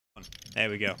There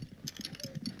we go.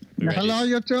 Hello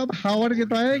YouTube, how are you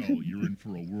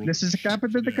doing? This is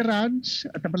Captain in the Garage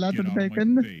at the Blood and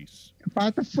Bacon.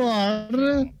 Part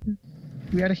 4.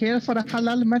 We are here for a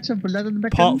halal match of Blood and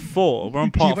Bacon. Part 4? We're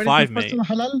on part 5, mate.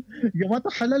 Halal? You want a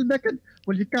halal bacon?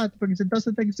 Well, you can't because it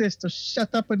doesn't exist. So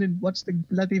shut up and watch the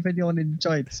bloody video and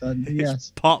enjoy it, son.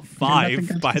 Yes. Part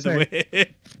 5, by the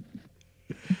way.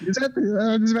 Is that?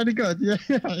 It's very good. Yeah.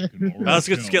 Let's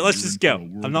just go.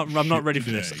 I'm not ready for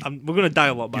this. We're gonna die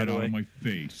a lot, by the way.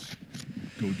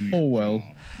 Oh well.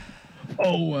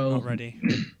 Oh well. Not ready.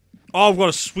 Oh, I've got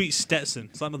a sweet Stetson.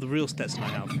 It's like the real Stetson I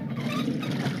have.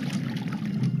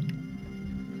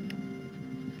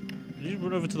 Did you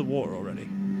run over to the water already?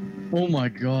 Oh my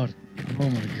god. Oh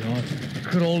my god.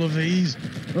 Look at all of these.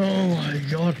 Oh my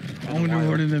god. I'm gonna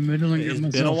run in the middle and get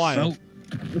myself out.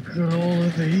 Look at all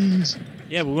of these.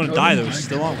 Yeah, we're gonna die though,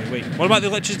 still, aren't we? Wait, what about the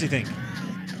electricity thing?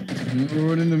 We're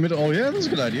running in the middle. Oh yeah, that's a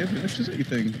good idea. The electricity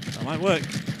thing. That might work.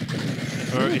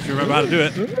 Or if you remember how to do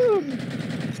it.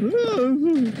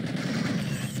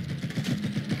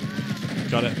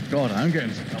 Got it. God, I'm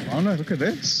getting on it. Look at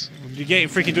this. You're getting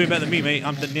freaking doing better than me, mate.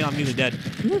 I'm nearly dead.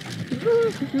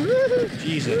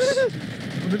 Jesus. Well,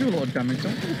 they do a lot of damage,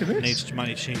 don't they? Look at this. Might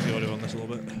need to change the audio on this a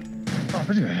little bit. Oh,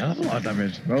 they do a hell of a lot of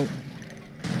damage. Well,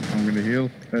 I'm gonna heal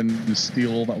and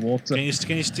steal all that water. Can you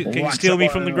steal me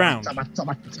from the ground? I'm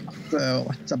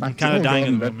kind of dying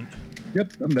at the moment.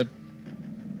 Yep, I'm dead.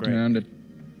 Great. Yeah, I'm dead.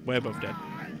 We're both dead.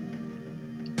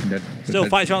 Dead. Still,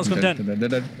 fight chance content.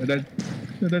 Dead.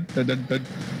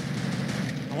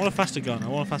 I want a faster gun. I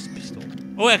want a faster pistol.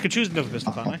 Oh, wait, I could choose another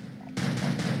pistol, can't I?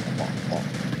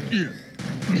 Yeah.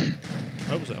 I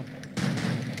hope so.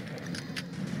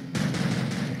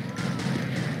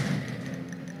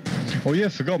 Oh yeah, I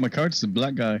forgot my character's a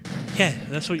black guy. Yeah,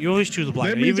 that's what you always choose the black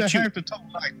guy. That means I have to talk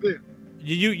like this.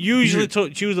 You usually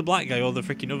choose the black guy or the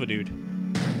freaking other dude.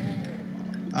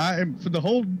 For the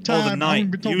whole time. Oh, the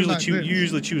knight. You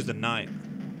usually choose the knight.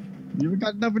 You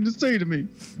got nothing to say to me,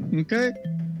 okay?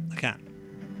 I can't.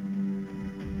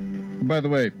 By the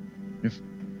way, if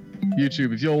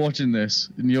YouTube, if you're watching this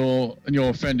and you're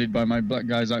offended by my black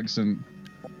guy's accent,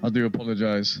 I do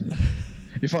apologize.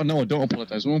 If I know, I don't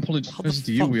apologize. I won't apologize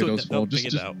to you, weirdos. For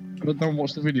just don't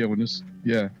watch the video and just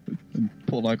and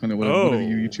put a like on it, whatever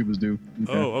you YouTubers do.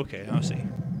 Okay? Oh, okay, I see.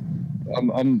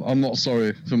 I'm not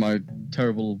sorry for my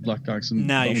terrible black accent.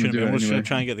 Nah, you shouldn't be. I'm just gonna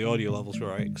try and get the audio levels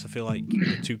right because I feel like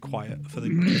you're too quiet for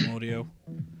the audio.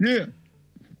 Yeah.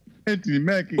 Anthony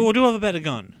Mackie. Oh, I do have a better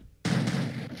gun.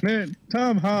 Man,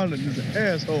 Tom Holland is an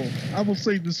asshole. I will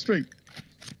say this straight.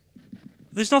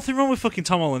 There's nothing wrong with fucking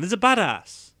Tom Holland. He's a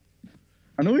badass.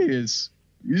 I know he is.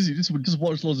 You just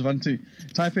watch loads of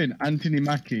type in Anthony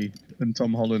Mackie and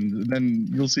Tom Holland, and then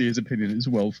you'll see his opinion. It's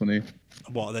well funny.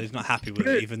 What? That he's not happy with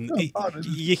it. Even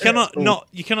you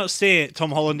cannot say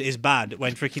Tom Holland is bad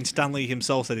when freaking Stan Lee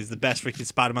himself said he's the best freaking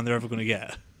Spider-Man they're ever going to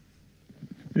get.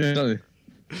 Yeah, exactly.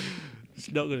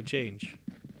 It's not going to change.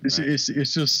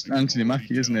 It's just Anthony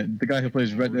Mackie, isn't it? The guy who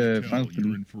plays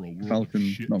Falcon,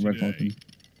 not Red Falcon.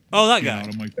 Oh, that guy.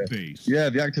 Yeah,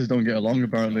 the actors don't get along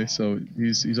apparently, so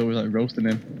he's always like roasting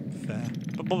him. Fair,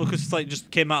 but because it's like just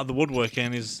came out of the woodwork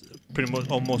and is pretty much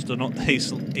almost a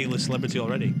A-list celebrity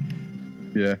already.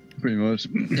 Yeah, pretty much.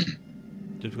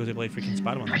 Just because he played freaking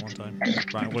Spider-Man that one time.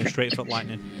 Right, I'm going straight for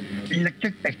lightning.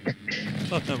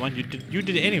 Oh, never mind. You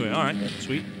did it anyway. All right,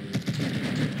 sweet.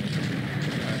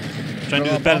 Trying to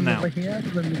do this better now.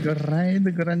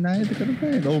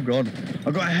 Oh god,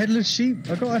 I got a headless sheep.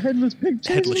 I got a headless pig.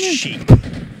 Headless sheep.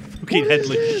 Okay,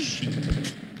 headless sheep.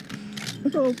 I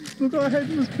got a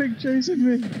headless pig chasing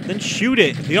me. Then shoot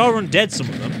it. They are undead, some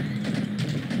of them.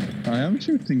 I am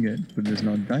shooting it, but it's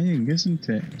not dying, isn't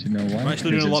it? Do you know why? We're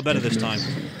actually doing a lot better this time.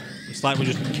 It's like we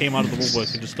just came out of the woodwork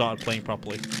and just started playing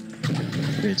properly.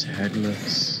 It's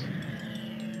headless.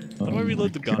 How do I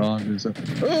reload the gun? Oh,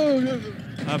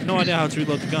 I have no idea how to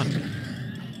reload the gun. I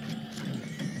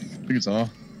think it's R.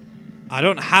 I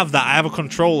don't have that. I have a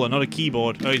controller, not a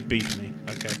keyboard. Oh, he's beating me.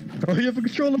 Okay. Oh, you have a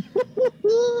controller?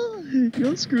 You're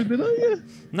unscrewed it, are you?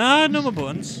 Nah, no more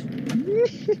buttons.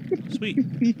 Sweet.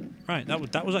 Right,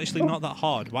 that was actually not that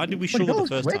hard. Why did we struggle the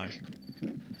first time?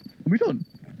 Are we done?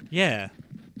 Yeah.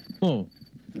 Oh.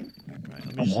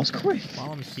 Right, That was quick.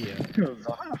 While I'm here.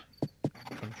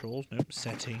 Controls, nope.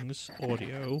 Settings,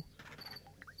 audio.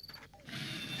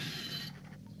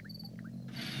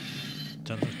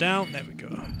 Turn those down. There we go.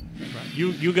 Right,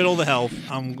 you get all the health.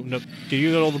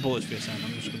 You get all the bullets for your Sam.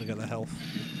 I'm just gonna get the health.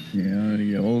 Yeah, I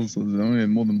only get all sorts. I only have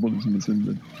more than bullets in the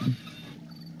cylinder.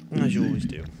 As you always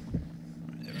do.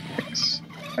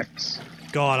 X.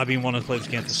 God, I've been wanting to play this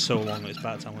game for so long. It's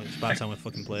about time. It's about time we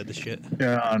fucking played this shit.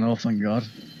 Yeah, I know. Thank God.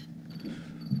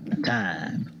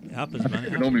 Time. It happens, man. I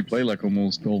can normally play like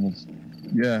almost.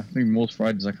 Yeah, I think most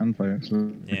Fridays I can play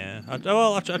actually. Yeah.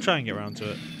 I'll try and get around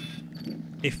to it.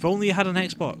 If only you had an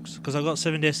Xbox, because I got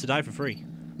 7 Days to Die for free.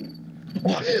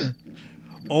 What?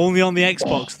 Only on the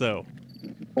Xbox though.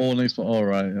 Oh, Xbox. All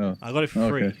right. Yeah. I got it for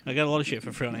free. Okay. I get a lot of shit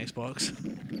for free on Xbox.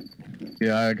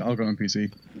 Yeah, I'll go on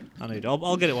PC. I need.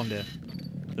 I'll get it one day.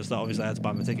 Just that obviously I had to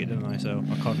buy my ticket, didn't I? So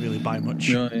I can't really buy much.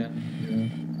 Yeah.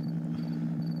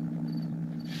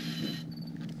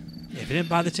 If I didn't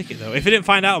buy the ticket though, if I didn't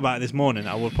find out about it this morning,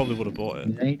 I probably would have bought it.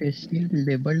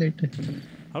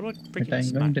 How do I freaking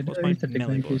smack? What's my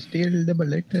melee button? Steal the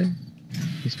bullet.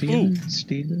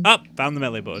 Steal. Up! Found the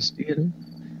melee button.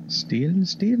 Steal.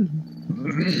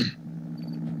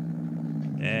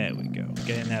 There we go.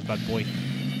 Get in there, bad boy.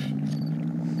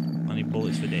 I need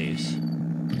bullets for days.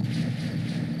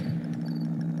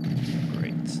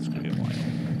 Great. It's gonna be a while.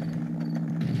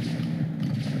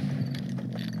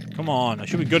 Come on, I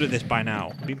should be good at this by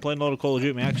now. I've been playing a lot of Call of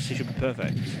Duty, my accuracy should be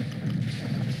perfect.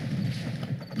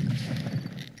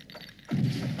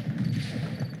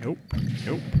 Nope.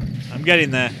 I'm getting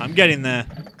there.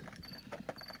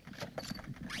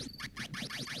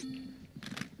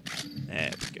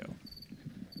 There we go.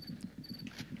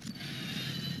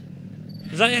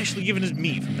 Is that actually giving us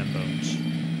meat from them bones?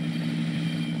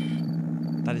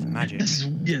 That is magic. This is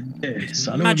weird. Yes.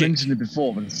 I know Magic. I mentioned it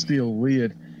before, but it's still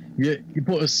weird. You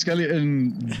put a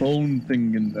skeleton bone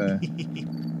thing in there,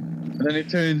 and then it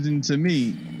turns into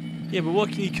meat. Yeah, but what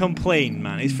can you complain,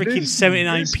 man? It's freaking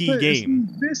 79p game.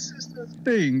 This is the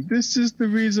thing. This is the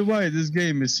reason why this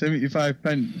game is 75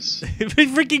 pence. It's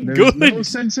freaking There's good. no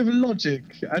sense of logic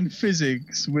and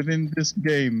physics within this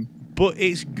game. But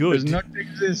it's good. Does not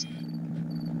exist.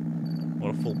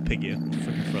 What a full pig here.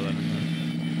 Freaking throw that in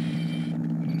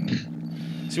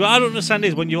there. See, what I don't understand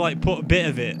is when you like put a bit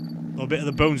of it, or a bit of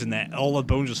the bones in there, all the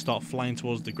bones just start flying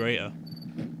towards the grater.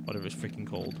 Whatever it's freaking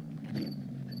called.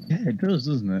 Yeah, it does,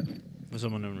 doesn't it? For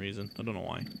some unknown reason. I don't know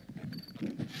why.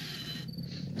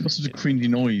 It's such a cringy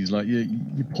noise. Like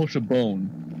you push a bone,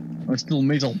 and it still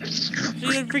makes all.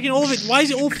 Freaking all of it. Why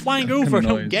is it all flying over? I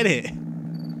don't get it.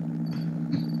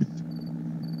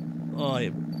 Oh,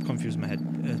 it confused my head.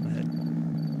 There's my head.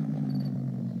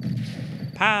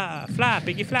 Fly,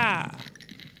 piggy, fly.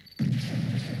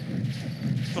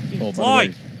 Fucking Oh, fly. by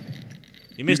the way,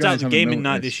 You missed you out guys the gaming haven't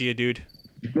night noticed. this year, dude.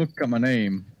 Look at my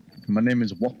name. My name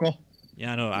is Waka.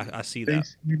 Yeah, I know. I see that.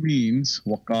 Basically means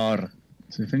Wakar.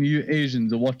 So if any of you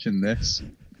Asians are watching this,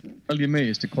 tell your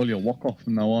mates to call you Waka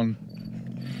from now on.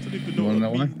 I don't even You know wanna know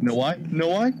what why? it means. Know why? Know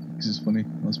why? Because it's funny.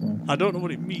 That's why. I don't know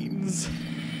what it means.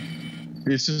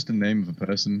 It's just the name of a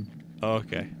person. Oh,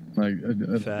 okay. Like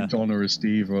Fair. a John or a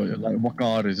Steve, or like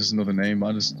Wakar is just another name.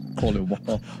 I just call it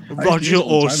Waka. Roger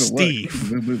or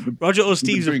Steve. Roger or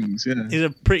Steve's drinks, yeah. is a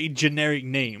pretty generic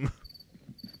name.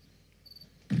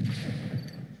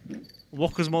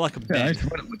 Walker's more like a Yeah, I bed. used to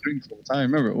write up my drinks all the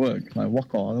time. Remember at work, like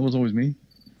Waka. That was always me.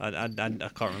 I can't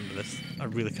remember this. I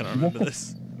really cannot remember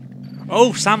this.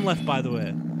 Oh, Sam left, by the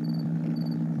way.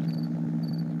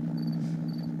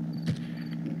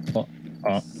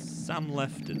 Sam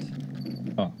lefted.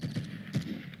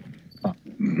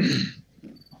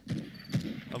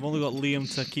 I've only got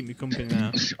Liam to keep me company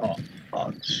now.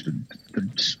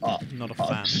 Not a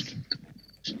fan.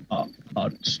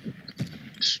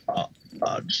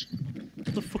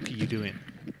 What the fuck are you doing?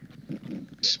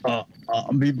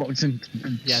 I'm beatboxing.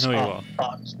 Yeah, I know you are.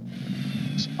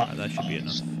 That should be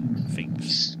enough.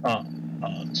 Thanks.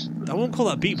 I won't call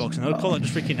that beatboxing. I would call that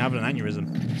just freaking having an aneurysm.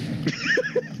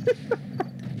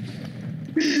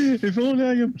 If only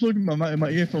I could plug my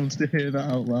earphones to hear that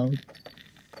out loud.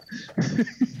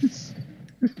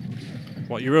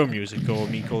 What, your own music or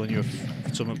me calling you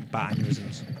some bad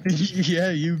aneurysms? Yeah,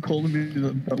 you calling me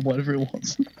whatever it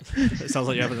was. It sounds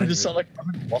like you have an I just sound aneurysm. like I'm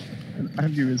having what? An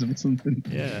aneurysm or something.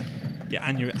 Yeah. Yeah,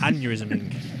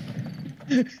 aneurysming.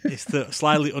 It's the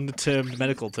slightly undertermed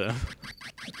medical term.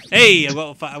 Hey, I've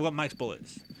got max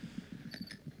bullets.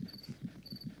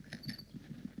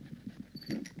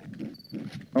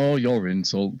 Oh, your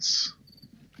insults.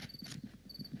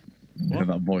 What? Yeah,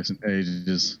 that voice in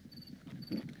ages.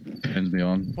 Turns me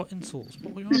on. What insults?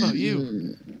 What were you on about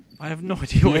you? I have no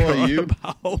idea what What you're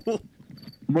about on about.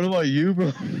 What about you,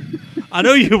 bro? I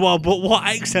know you are, but what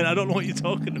accent? I don't know what you're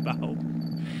talking about.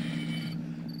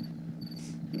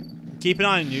 Keep an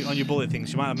eye on your bullet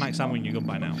things. You might have max ammo in your gun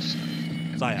by now.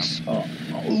 Because I have.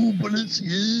 Oh, bullets,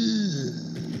 yeah.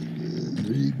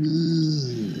 Very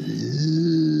good.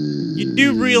 You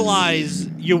do realise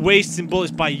you're wasting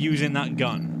bullets by using that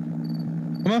gun.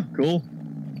 Come on, cool.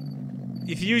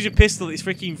 If you use your pistol, it's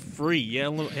freaking free. You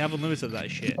have unlimited of that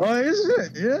shit. Oh, is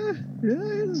it? Yeah, yeah,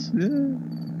 it is. Yeah.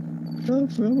 Oh, I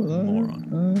forgot about that.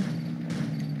 Moron.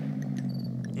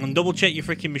 And double check your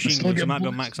freaking machine still guns. It get might be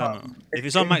on bullets max ammo. If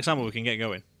it's on max ammo, we can get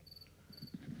going.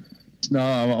 No,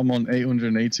 I'm on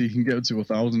 880. You can get up to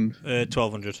 1,000.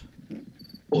 1200.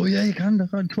 Oh yeah, you can. I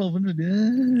can 1,200. Yeah.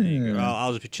 There you go.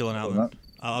 I'll just be chilling out then.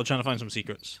 I'll try to find some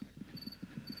secrets.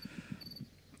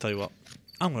 Tell you what,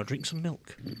 I'm gonna drink some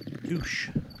milk. Oosh,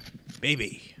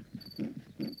 baby.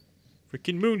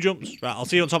 Freaking moon jumps. Right, I'll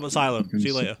see you on top of the silo. See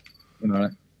you later.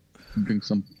 Alright. Drink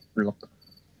some milk.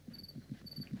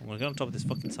 I'm gonna get on top of this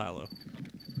fucking silo.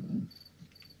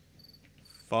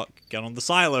 Fuck, get on the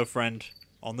silo, friend.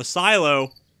 On the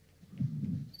silo.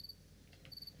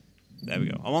 There we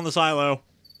go. I'm on the silo.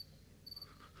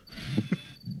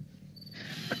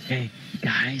 Okay,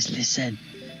 guys, listen.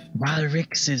 While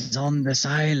Rix is on the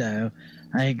silo,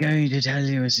 I'm going to tell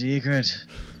you a secret.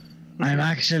 I'm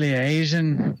actually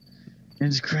Asian.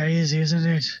 It's crazy, isn't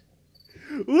it?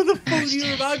 Who the fuck do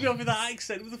you remind me of with that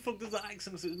accent? Who the fuck does that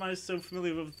accent? Because mine is so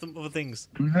familiar with other things.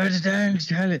 But don't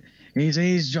tell it. He's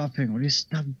eavesdropping. Will you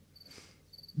stop?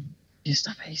 You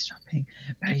stop eavesdropping.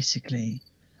 Basically,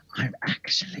 I'm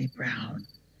actually brown.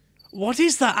 What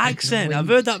is that accent? I've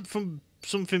heard that from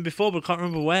something before, but I can't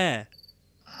remember where.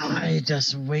 I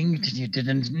just winked and you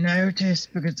didn't notice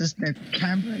because there's no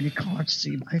camera and you can't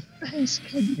see my face,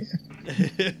 can you?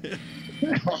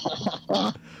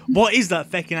 What is that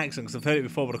fucking accent? Because I've heard it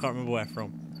before, but I can't remember where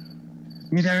from.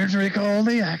 You don't recall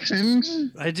the accent?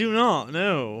 I do not,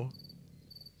 no.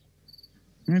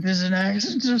 It is an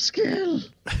accent of skill.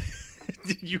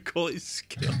 Did you call it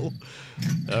skill?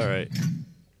 Alright.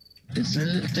 It's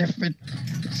a different.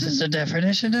 This is a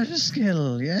definition of a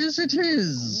skill. Yes, it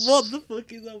is. What the fuck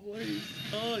is that voice?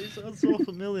 Oh, it sounds so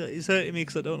familiar. It's hurting me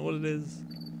because I don't know what it is.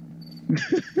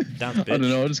 Dance bitch. I don't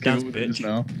know, I just came Dance up with bitch. this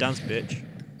now. Dance bitch.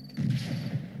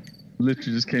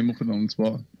 Literally just came up with it on the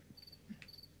spot.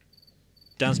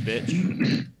 Dance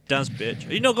bitch. Dance bitch.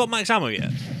 Have you not got max ammo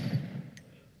yet?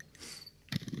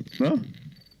 No?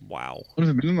 Wow. I've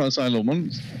never been in that silo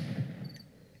once.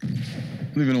 I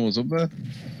don't even know what's up there.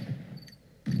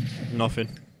 Nothing.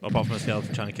 Apart from a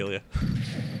skeleton trying to kill you.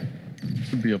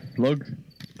 Could be a plug.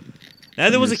 Now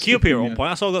there was a Maybe a cube here at skip, one yeah.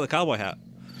 point. I saw I got the cowboy hat.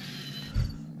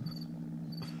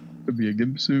 Could be a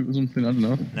gimp suit or something, I don't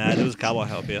know. Nah, there was a cowboy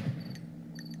hat up here.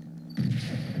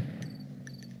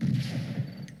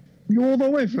 You all the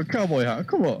way for a cowboy hat?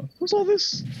 Come on. What's all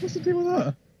this? What's the deal with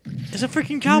that? It's a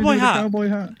freaking What cowboy do you do with a hat! Cowboy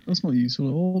hat? That's not useful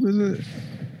at all, is it?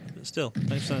 Still,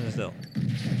 thanks for standing still.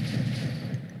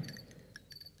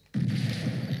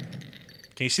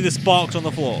 Can you see the sparks on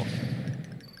the floor?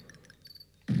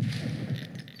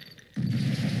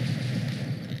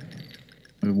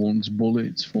 I want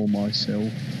bullets for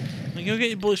myself. Like, go get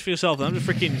your bullets for yourself then. I'm just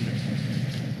freaking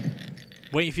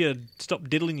waiting for you to stop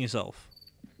diddling yourself.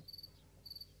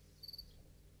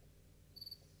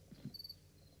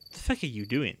 What the fuck are you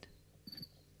doing?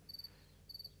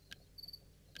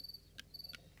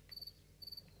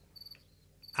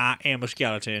 I am a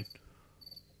skeleton.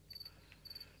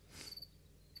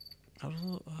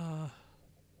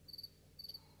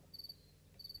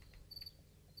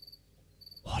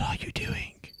 What are you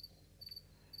doing?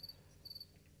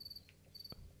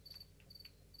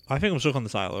 I think I'm stuck on the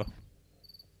silo.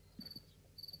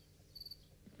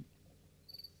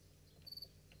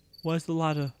 Where's the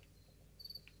ladder?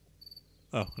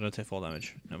 Oh, I don't take fall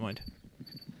damage. Never mind.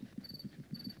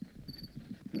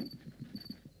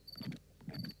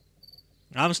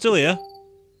 I'm still here.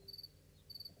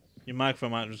 Your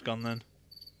microphone might have just gone then.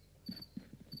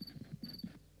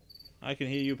 I can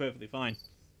hear you perfectly fine.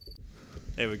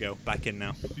 There we go. Back in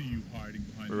now.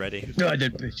 We're ready. I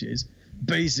did, bitches.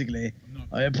 Basically,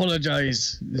 I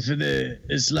apologise for the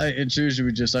slight intrusion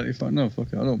we just had. No, fuck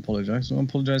it. I don't apologise. I'm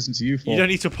apologising to you for. You don't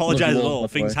need to apologise at all. by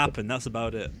the Things way. happen. That's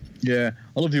about it. Yeah,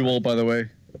 I love you all, by the way.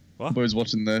 What? Whoever's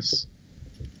watching this.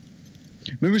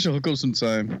 Maybe we should hook up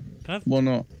sometime. Can I have- Why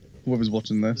not? Whoever's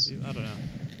watching this. I don't know.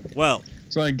 Well,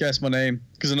 Try and guess my name,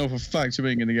 because I know for a fact you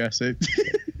ain't gonna guess it.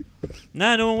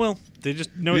 nah, no one will. They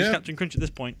just know it's Yep. Captain Crunch at this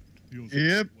point.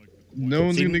 Yep. No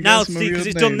one's See, gonna now, guess my real because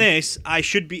it's name. done this, I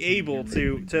should be able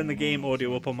to turn the game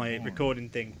audio up on my recording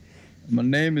thing. My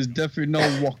name is definitely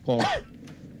not Walker.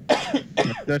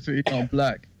 Definitely not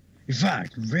black. In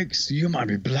fact, Rix, you might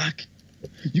be black.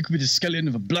 You could be the skeleton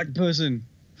of a black person.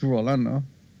 For all I know.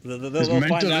 They'll It's find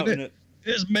mental, out. innit? Innit?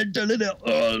 It's mental,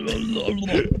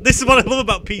 innit? This is what I love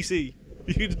about PC.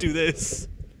 You can do this.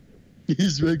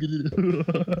 He's regular.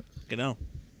 You know.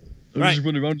 I'm Right. just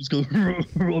running around, just go.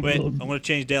 Wait, I'm gonna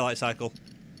change daylight cycle.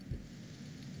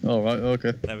 All right.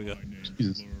 Okay. There we go.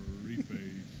 Jesus. Shut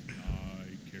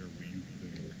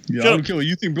Yeah, I up. don't care what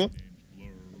you think, bro.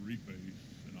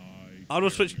 How do I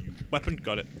switch weapon?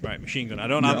 Got it. Right, machine gun. I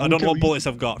don't Yeah, know I don't care what what bullets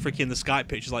I've got. Freaking the Skype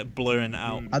picture's like blurring it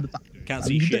out. Can't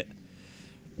see shit.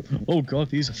 Oh god,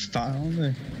 these are fat, aren't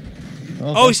they?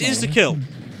 Oh, it's that's not insta kill.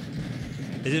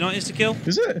 Is it not insta kill?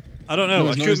 Is it? I don't know. No, I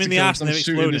it's not shoot him in the insta-kill, ass and I'm they're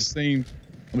shooting exploding.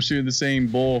 I'm shooting the same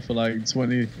ball for like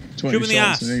 20 Shoot him in the shots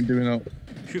ass. and ain't doing out.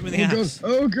 Shoot him in the ass.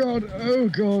 Oh god, oh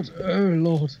god, oh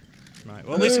lord. Right.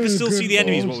 Well, at least we can Oh, still see good the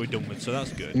enemies. lord. What we're done with, so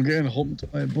that's good. I'm getting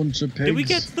humped by a bunch of pigs. Did we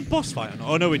get to the boss fight?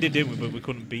 Oh no, we did, didn't we? But we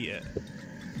couldn't beat it.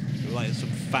 We were like some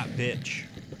fat bitch.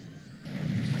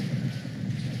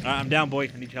 Alright, I'm down, boy.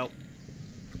 I need help.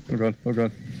 Oh god, oh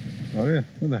god. Oh yeah,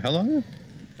 where the hell are you?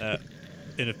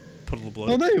 In a puddle of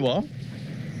blood. Oh, there you are.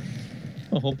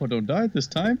 I hope I don't die this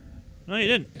time. No, you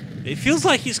didn't. It feels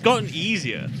like it's gotten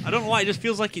easier. I don't know why. It just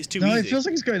feels like it's too No, easy. it feels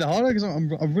like it's getting harder because I'm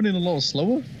running a lot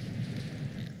slower.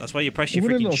 That's why you press your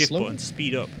We're a freaking little shift slower. button to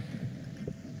speed up.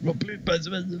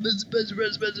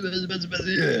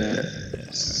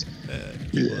 Yes.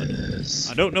 Yes.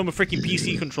 I don't know my freaking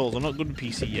PC controls. I'm not good at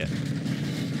PC yet.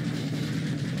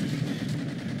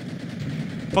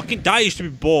 Fucking die used to be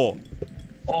bought.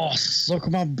 Oh, suck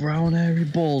my brown hairy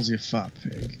balls, you fat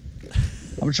pig.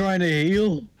 I'm trying to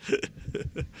heal.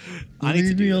 I need to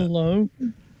Leave do me that. alone.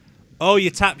 Oh, you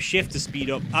tap shift to speed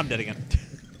up. I'm dead again.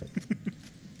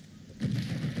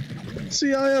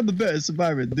 See, I am the better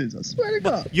survivor than this. I swear to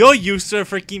God. You're used to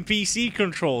freaking PC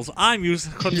controls. I'm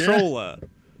used to controller.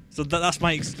 So that's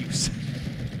my excuse.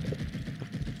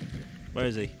 Where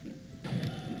is he?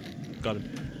 Got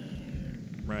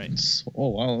him. Right. Oh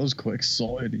wow, that was quite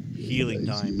exciting. Healing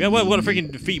time. Yeah, well, we've got to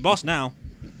freaking defeat boss now.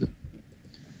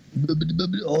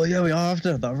 Oh yeah, we are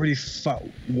after that really fat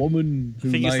woman. I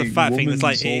think it's the fat thing that's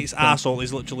like, its arsehole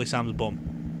is literally Sam's bum.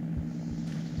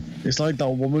 It's like that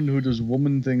woman who does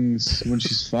woman things when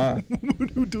she's fat. Woman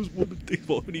who does woman things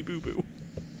for honey boo boo.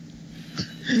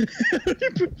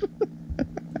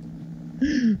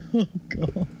 Oh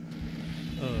god.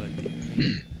 Oh,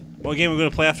 dear. What game are we going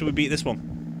to play after we beat this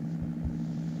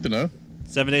one? Dunno.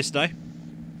 7 Days to Die? I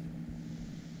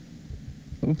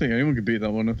don't think anyone could beat that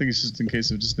one. I think it's just in case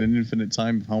of just an infinite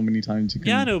time of how many times you can.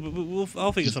 Yeah, I know, but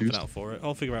I'll figure just something use. out for it.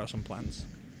 I'll figure out some plans.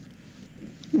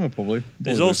 Oh, probably.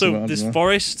 There's Probably also works this out, I don't know.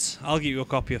 Forest. I'll give you a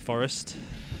copy of Forest.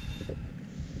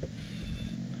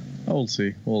 We'll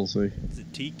see. We'll see. Is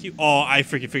it TQ? Oh, I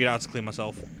freaking figured out how to clean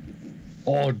myself.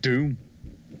 Oh, Doom.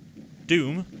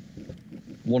 Doom?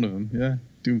 One of them, yeah.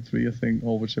 Doom 3, I think,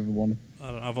 or whichever one. I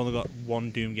don't know, I've only got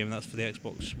one Doom game, and that's for the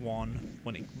Xbox One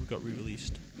when it got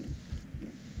re-released.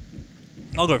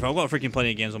 I'll go for it. I've got freaking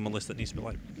plenty of games on my list that needs to be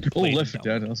like. Oh, played Left 4 and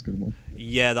Dead, dealt that's a good one. with.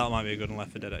 Yeah, that might be a good one.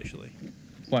 Left 4 Dead actually.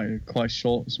 Quite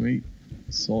short, sweet,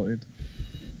 sorted.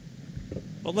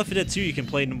 Well, Left 4 Dead 2 you can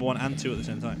play number 1 and 2 at the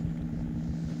same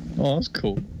time. Oh, that's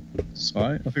cool. That's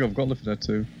alright. I think I've got Left 4 Dead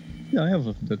 2. Yeah, I have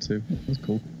Left 4 Dead 2. That's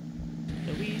cool.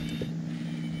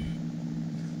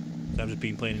 So I've just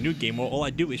been playing a new game where all I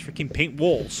do is freaking paint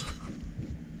walls.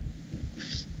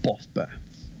 Boff Bear.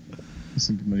 That's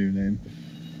my new name.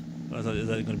 Is that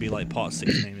going to be like part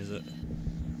 6 name, is it?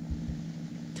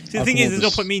 See, the I'll thing come is, up there's with no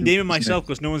point me naming stupid myself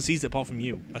because no one sees it apart from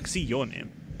you. I can see your name.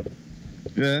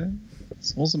 Yeah.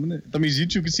 It's awesome, isn't it? That means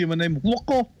YouTube can see my name.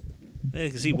 Waka! They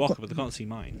can see Walker, but they can't see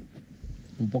mine.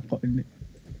 Waka, isn't it?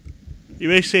 You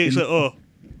may say it's like, oh.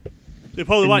 They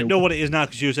probably In might the- know what it is now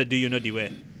because you said, do your nutty way.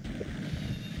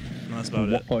 And that's about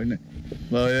it. Waka, isn't it?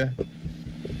 Well, yeah.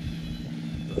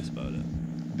 That's about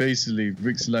it. Basically,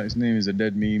 Rixxalight's name is a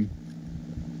dead meme.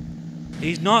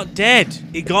 He's not dead.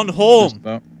 He gone Just home.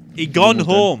 about. He gone Almost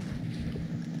home.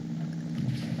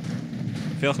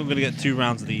 I feel like I'm going to get 2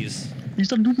 rounds of these. He's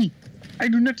not doing it. I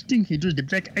do not think he does the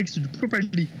black accent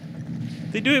properly.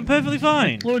 They do it perfectly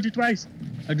fine. Upload it twice.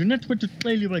 I do not want to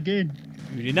play you again.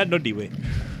 You're not nutty way.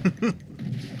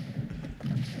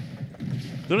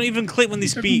 They don't even click when they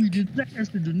speak. Do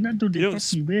not do They the don't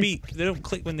fucking way. speak. They don't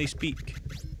click when they speak.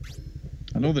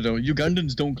 I know they don't.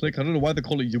 Ugandans don't click. I don't know why they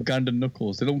call it Ugandan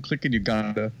knuckles. They don't click in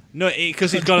Uganda. No,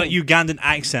 because it's got a Ugandan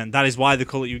accent. That is why they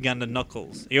call it Ugandan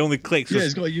knuckles. He only clicks. Yeah,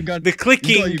 it's got a Ugandan. The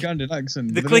clicking. It's got a Ugandan accent.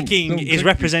 The They don't- clicking they don't is click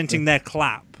representing their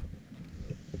clap.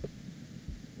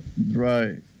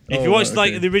 Right. If Oh, you watch right, like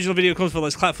okay. the original video comes for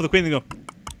let's clap for the Queen, they go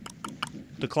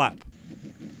to clap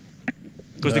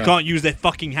because they Yeah. can't use their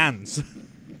fucking hands.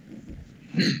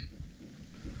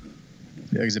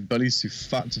 Yeah, because their belly's too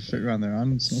fat to fit around their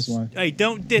hands. That's why. Hey,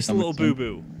 don't diss That little makes boo sense.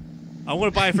 boo. I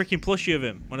want to buy a freaking plushie of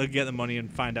him when I get the money and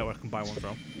find out where I can buy one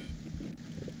from.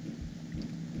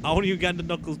 I want a Ugandan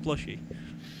Knuckles plushie.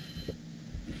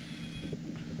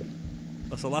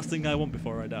 That's the last thing I want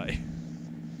before I die.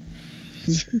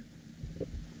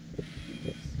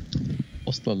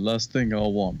 What's the last thing I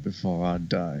want before I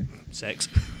die? Sex.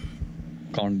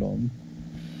 Condom.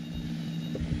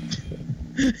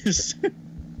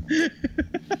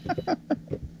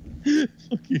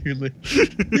 Fuck you, Lee.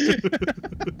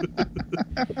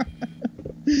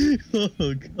 Oh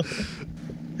god.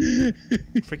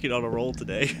 Freaking on a roll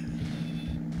today.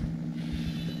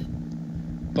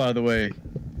 By the way,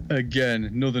 again,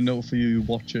 another note for you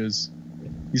watchers.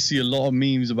 You see a lot of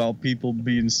memes about people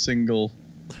being single.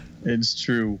 It's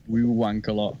true. We wank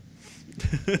a lot.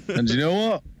 And you know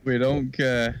what? We don't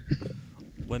care.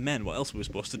 We're men. What else are we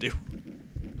supposed to do?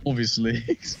 Obviously.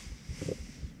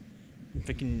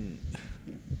 Freaking...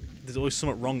 There's always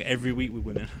something wrong every week with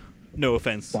women. No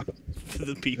offense Whack. for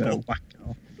the people.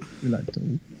 Wacko. We like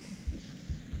to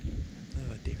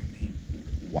Oh, dear me.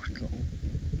 wacko.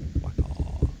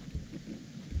 Wacko.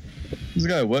 There's a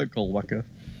guy at work called Wacker.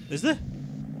 Is there?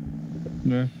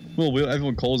 Yeah. Well,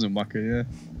 everyone calls him Wacker, yeah.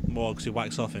 More because he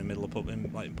whacks off in the middle of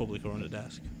in public or on the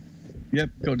desk. Yep,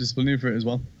 got disciplinary for it as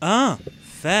well. Ah,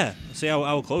 fair. See, I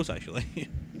was close actually.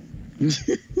 Well,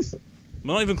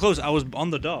 not even close. I was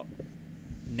on the dot.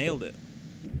 Nailed it.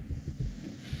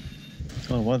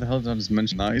 Oh, why the hell did I just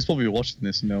mention that? He's probably watching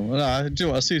this, you know. Nah, do you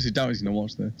know what? I seriously doubt he's gonna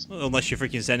watch this. Well, unless you're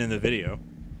freaking sending the video.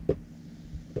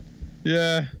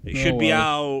 Yeah. It should be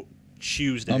out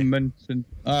Tuesday. I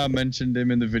mentioned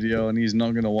him in the video, and he's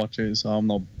not gonna watch it, so I'm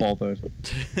not bothered.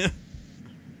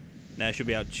 Nah, it should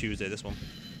be out Tuesday. This one.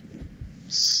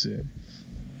 Sick.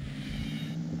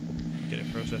 Get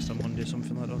it processed on Monday,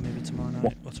 something like that, or maybe tomorrow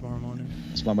night or tomorrow morning.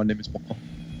 That's why my name is Wacker.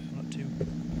 Not too.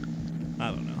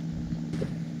 I don't know.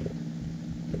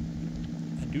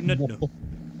 I do not know.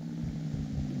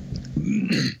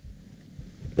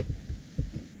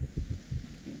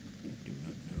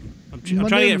 I'm trying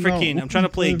to get freaking. I'm trying to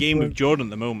play a game with Jordan at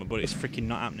the moment, but it's freaking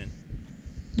not happening.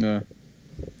 Yeah.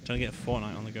 Trying to get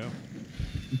Fortnite on the go.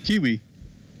 Kiwi.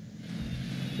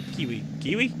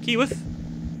 Kiwith?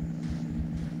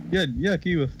 Yeah,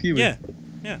 Kiwi. Yeah.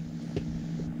 Yeah.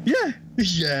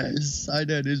 Yes, I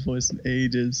know his voice in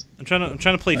ages. I'm trying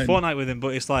to play Fortnite with him,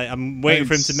 but it's like I'm waiting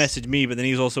for him to message me, but then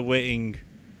he's also waiting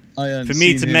for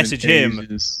me to message him.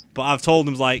 But I've told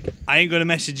him like I ain't gonna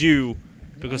message you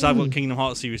because I've got Kingdom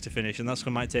Hearts series to finish, and that's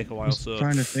gonna might take a while. So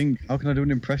trying to think, how can I do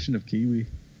an impression of Kiwi?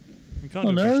 You can't do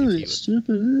an impression of Kiwi. It's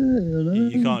stupid.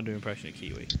 You can't do an impression of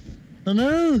Kiwi. I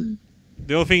know.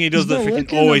 The only thing he does that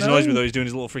freaking always annoys me though is doing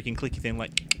his little freaking clicky thing,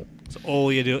 like that's all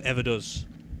he ever does.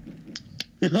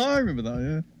 I remember that,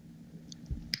 yeah.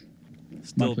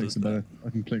 Still does that. I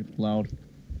can click loud.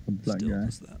 A black Still guy.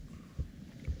 does that.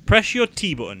 Press your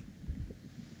T button.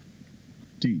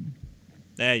 D.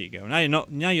 There you go. Now you're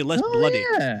not. Now you're less bloody.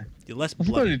 Yeah. You're less I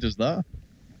forgot bloody. he does that.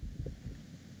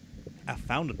 I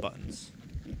found the buttons.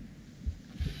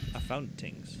 I found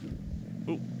things.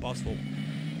 Ooh, boss full.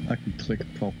 I can click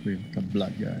properly like a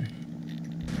black guy.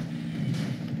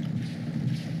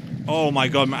 Oh my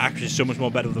god, my accuracy is so much more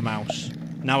better with the mouse.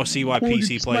 Now I see why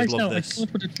PC players love this.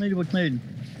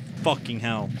 Fucking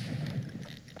hell.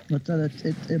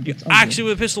 Actually,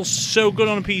 with a pistol, so good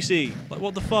on a PC. Like,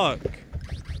 what the fuck?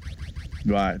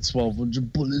 Right,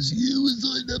 1,200 bullets.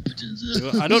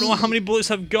 I don't know how many bullets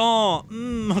I've got.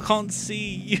 I can't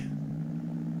see.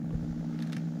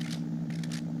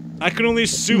 I can only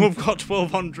assume I've got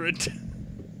 1,200.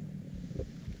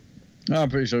 I'm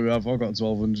pretty sure I've got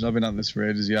 1,200. I've been at this for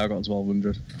ages. Yeah, I got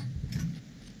 1,200.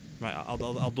 Right, I'll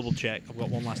double check. I've got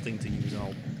one last thing to use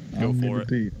and I'll go for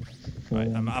it. Right,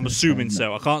 I'm assuming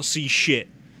so. I can't see shit.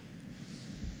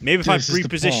 Maybe if I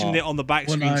repositioned it on the back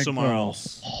screen somewhere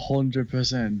else.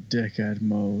 100% dickhead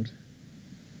mode.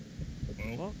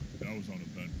 Well, that was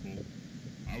uneventful.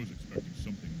 I was expecting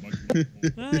something much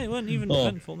more. It wasn't even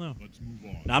eventful, no. Let's move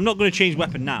on. Now, I'm not going to change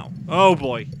weapon now. Oh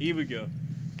boy, here we go.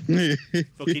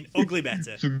 Fucking ugly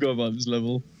better. Forgot about this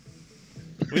level.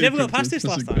 We never got past this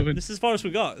last time. This is as far as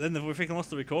we got. Then we freaking lost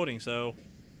the recording, so...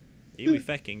 Here we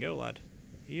fecking go, lad.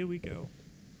 Here we go.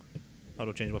 How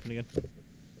do I change weapon again?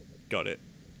 Got it.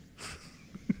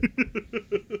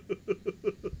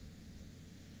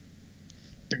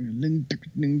 In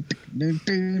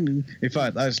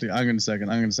fact, actually, I'm gonna second.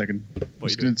 I'm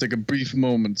just gonna take a brief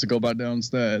moment to go back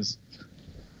downstairs.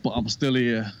 But I'm still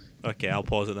here. Okay, I'll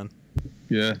pause it then.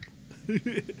 Yeah.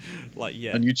 Like,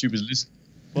 yeah. And YouTube is listening.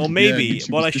 Well, maybe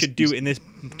what I should do in this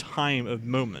time of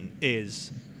moment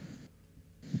is...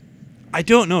 I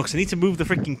don't know, because I need to move the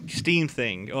freaking Steam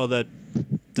thing, or the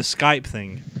Skype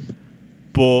thing.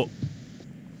 But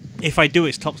if I do,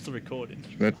 it stops the recording.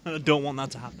 Right. I don't want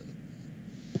that to happen.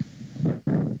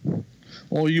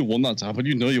 Oh, you want that to happen.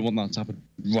 You know you want that to happen.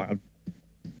 Right.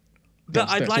 But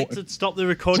I'd like to stop the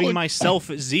recording Sorry. myself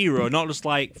at 0, not just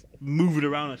like move it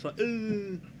around. It's like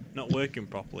not working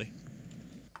properly.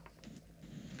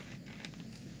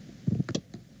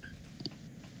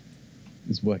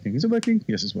 It's working. Is it working?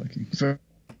 Yes, it's working.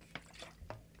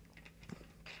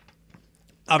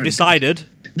 I've decided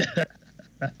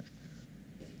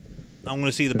I'm going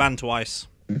to see the band twice.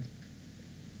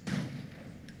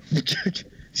 If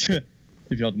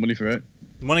you had money for it.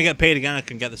 When I get paid again, I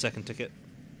can get the second ticket.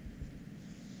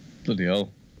 Bloody hell.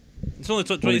 It's only,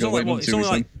 Well, it's only, wait it's only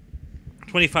like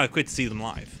 25 quid to see them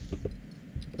live.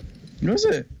 Was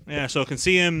it? Yeah, so I can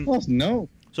see him. Oh, no.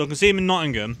 So I can see him in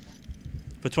Nottingham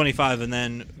for 25, and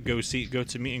then go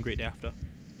to meet and greet day after.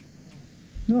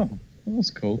 No. Oh, that's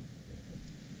cool.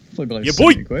 Probably like Yeah,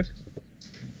 boy! 70 quid.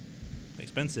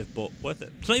 Expensive, but worth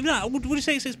it. It's not even that. Would you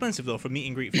say it's expensive though for meet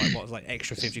and greet for like, what, it's like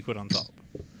extra 50 quid on top?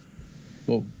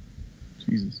 Whoa.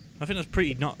 Jesus. I think that's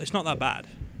pretty. It's not that bad.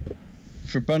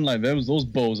 For a band like those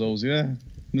bozos, yeah.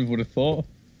 Never would have thought.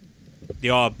 They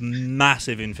are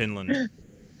massive in Finland.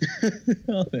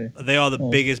 Are they? They are the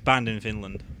biggest band in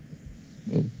Finland.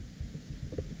 Whoa.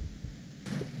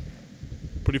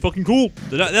 Pretty fucking cool.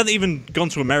 They haven't even gone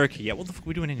to America yet. What the fuck are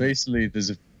we doing in here?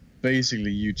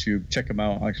 Basically YouTube. Check them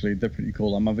out. Actually, they're pretty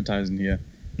cool. I'm advertising here.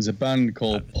 There's a band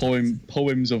called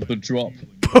Poems of the Drop.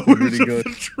 They're really good.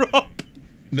 The drop.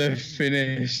 They're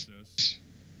finished.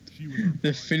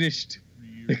 They're finished.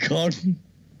 They can't.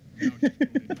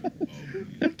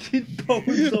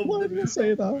 Why did I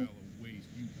say that?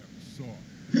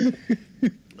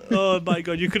 Oh my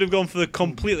god, you could have gone for the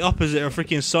completely opposite of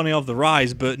freaking Sonny of the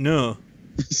Rise, but no.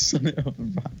 Sonny of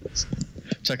the Rise.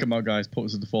 Check them out, guys.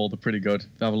 Poets of the Fall. They're pretty good.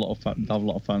 They have a lot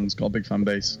of fans. Got a big fan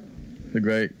base. They're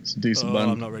great. It's a decent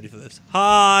band. I'm not ready for this.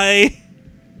 Hi.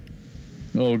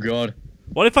 Oh god.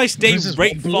 What if I stay This is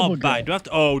right what far Blubber back? got.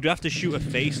 Do I have to shoot a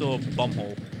face or bomb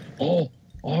hole? Oh,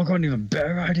 I got an even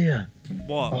better idea.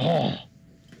 What?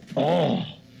 Oh.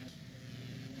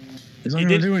 Is that It going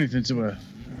did- to do anything to her?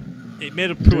 It made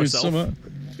her poo Doing herself. something.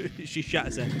 She shat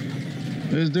herself.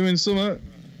 It's doing something.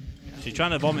 She's trying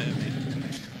to vomit at me.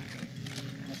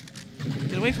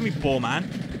 Get away from me, poor man.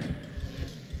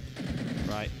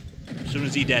 Right. As soon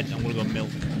as he's dead, I'm gonna go milk.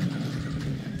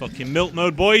 Fucking milk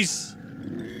mode, boys!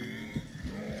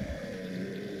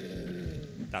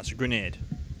 That's a grenade.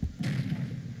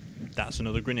 That's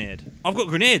another grenade. I've got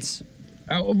grenades!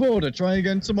 Out of order. Try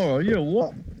again tomorrow. You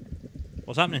what?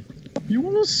 What's happening? You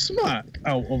want to smack?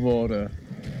 Out of order.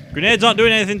 Grenades aren't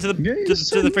doing anything to the Get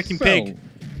to the freaking pig.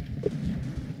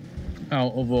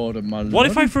 Out of order, my lord. What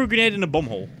if I threw a grenade in a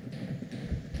bumhole?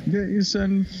 Get your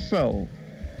son fell.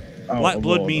 Black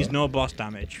blood means no boss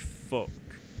damage. Fuck.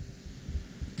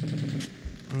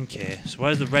 Okay, so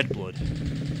where's the red blood?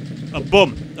 A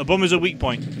bum. A bum is a weak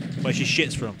point where she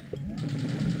shits from.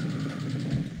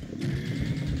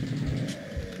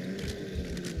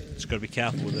 Just gotta be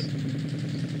careful with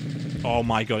it. Oh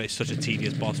my god, it's such a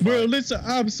tedious boss fight. Bro, listen,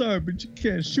 I'm sorry, but you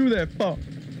can't shoot that fuck.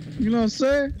 You know what I'm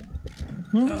saying?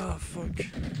 Huh? Oh fuck.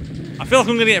 I feel like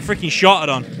I'm gonna get freaking shotted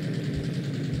on.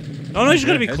 Oh no, she's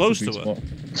gotta be Her close head's to a her. big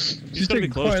spot. She's She's gotta be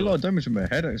taking close quite a to lot her. of damage from her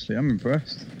head, actually. I'm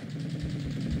impressed.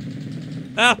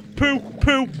 Ah, poo,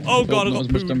 poo. Oh god, I Not got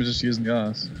as much pooed. damage as she is in the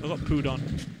ass. I got pooed on.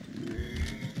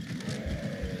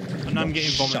 And I'm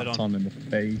getting vomited Shot on. in the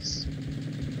face.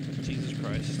 Jesus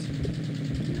Christ.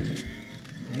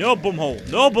 No bumhole.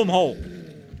 No bumhole.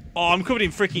 Oh, I'm covered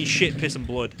in freaking shit, piss, and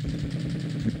blood.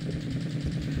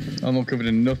 I'm not covered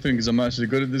in nothing because I'm actually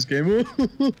good at this game.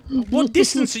 What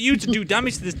distance are you to do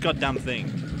damage to this goddamn thing?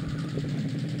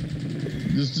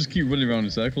 Just keep running around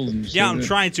in circles and Yeah, I'm shooting it.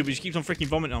 trying to, but she keeps on freaking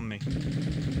vomiting on me.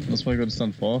 That's why I got to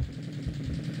stand far.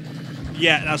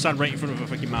 Yeah, now stand right in front of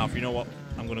her freaking mouth. You know what?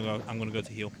 I'm gonna go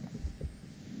to heal.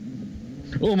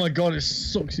 Oh my god, it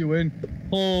sucks you in.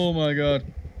 Oh my god.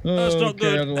 Oh, That's not okay,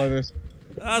 good. I don't like this.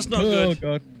 That's not Oh good.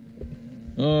 god.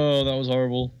 Oh, that was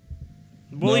horrible.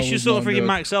 Well, at least That you're was sort of not freaking good.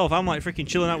 max health. I'm like freaking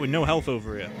chilling out with no health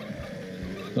over here.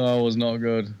 That was not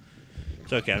good.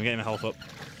 It's okay, I'm getting my health up.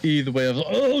 Either way, I was like,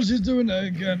 oh, she's doing that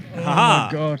again. Oh Haha.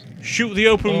 my god. Shoot the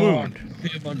open Oh, wound. I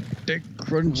feel my dick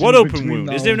crunching What open between wound?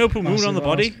 now Is there an open wound massive on the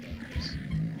body? ass.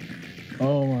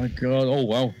 Oh my god. Oh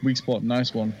wow. Weak spot.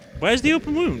 Nice one. Where's the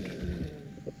open wound?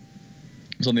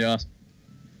 It's on the ass.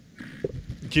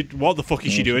 What the fuck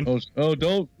is she doing? Oh,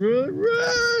 don't run,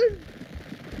 run!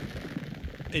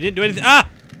 It didn't do anything. Ah!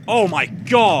 Oh my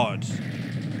god!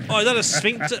 Oh, is that a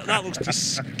sphincter? That looks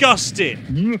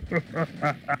disgusting.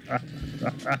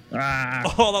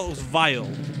 Oh, that looks vile.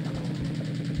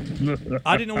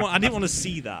 I didn't want to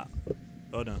see that.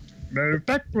 Oh no. Move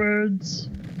backwards.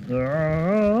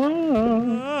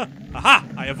 Aha!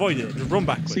 I avoided it. Just run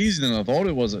backwards. It's easier than I thought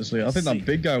it was, actually. I think that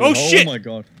big guy Oh, was... shit! Oh, my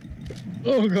God.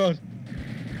 Oh, God.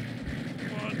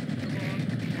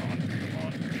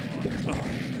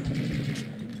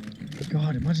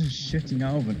 God, imagine shitting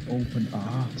out of an open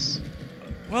arse.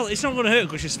 Well, it's not going to hurt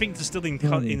because your sphincter's still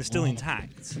still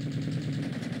intact.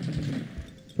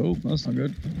 Oh, that's not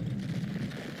good.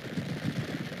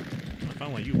 I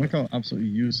found where you Look how absolutely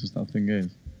useless that thing is.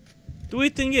 The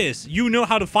weird thing is, you know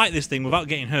how to fight this thing without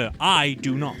getting hurt. I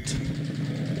do not.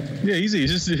 Yeah, easy.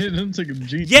 It's just it doesn't take a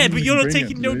G. Yeah, but you're not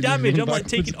taking no damage. I'm like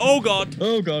taking. Oh god.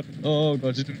 Oh god. Oh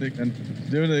god. She's doing it again. She's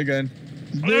doing it again.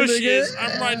 Oh no, she is.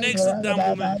 I'm right next to the damn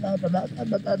woman.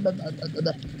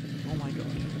 Oh my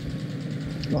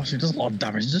god. Gosh, she does a lot of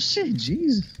damage. Does she?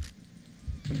 Jeez.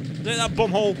 Take that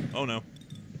bum hole. Oh no.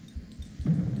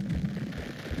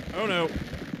 Oh no.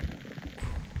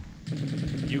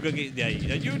 You go get. Yeah,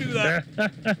 you do that.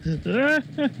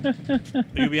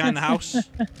 Are you behind the house?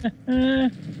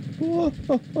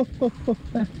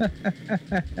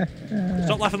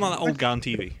 Stop laughing like that old guy on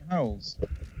TV. Owls.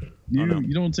 Oh, no.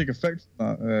 You don't take effect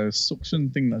from that suction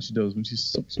thing that she does when she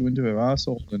sucks you into her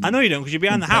arsehole. I know you don't because you're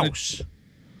behind the house.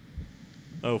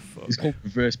 Oh fuck. It's called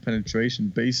reverse penetration.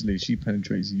 Basically, she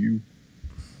penetrates you.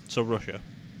 So Russia.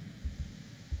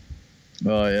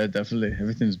 Oh yeah, definitely.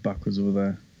 Everything's backwards over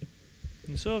there.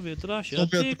 In Soviet Russia,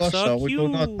 Soviet chicks Russia, are we do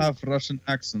not have Russian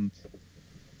accent.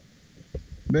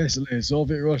 Basically,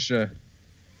 Soviet Russia.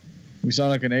 We sound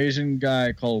like an Asian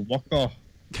guy called Waka.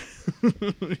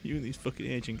 You and these fucking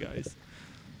Asian guys.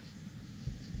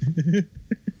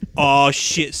 Oh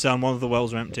shit, son! One of the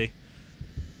wells are empty.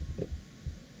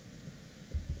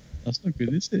 That's not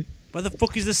good, is it? Where the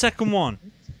fuck is the second one?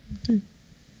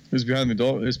 It's behind the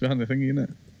door. It's behind the thingy, isn't it?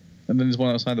 And then there's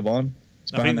one outside the barn.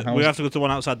 It's I behind think the house. we have to go to the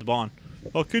one outside the barn.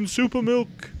 Fucking super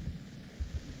milk.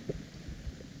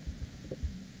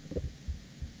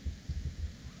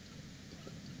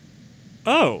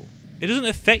 Oh, it doesn't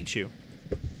affect you.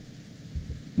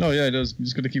 No, yeah, it does. You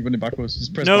just got to keep running backwards.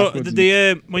 Just press No, backwards.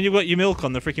 when you've got your milk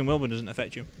on, the freaking Wilbur doesn't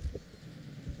affect you.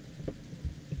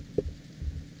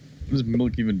 What does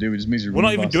milk even do? It just means you're We're not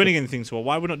running even faster. doing anything to her.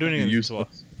 Why are we not doing You're anything to her?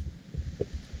 useless.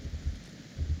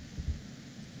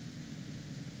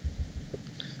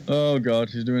 Oh god,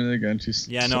 she's doing it again. She's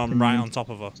Yeah, no, I'm sucking right me. on top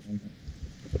of her.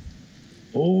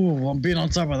 Oh, I'm being on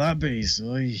top of that beast.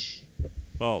 Oy.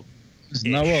 Well,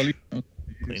 Now, well,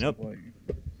 Clean up.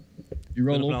 You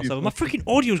roll nothing over. else You ever. My freaking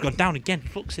audio's gone down again, for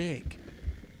fuck's sake.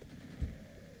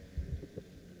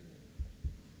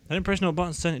 I didn't press no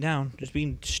buttons to turn it down, just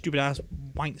being stupid ass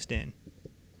Weinstein.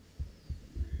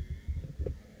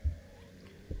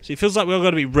 See, it feels like we're all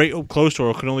got to be right up close to her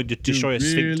or can only destroy a you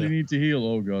sphincter. really need to heal.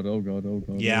 Oh god, oh god, oh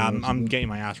god. Yeah, oh, I'm getting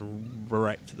my ass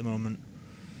wrecked at the moment.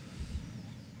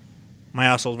 My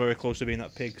asshole's very close to being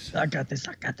that pig's. I got this,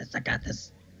 I got this, I got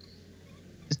this.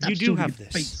 Stop You do shooting have your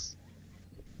this. face.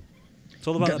 It's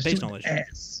all about Gotta that base shoot knowledge.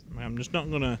 ass. I'm just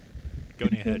not gonna go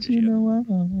near her But just you yet. know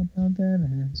all about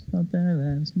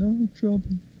that ass, no trouble.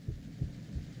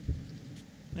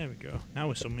 There we go. Now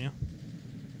we're somewhere.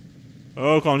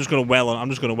 Oh, come on, I'm just gonna well on. I'm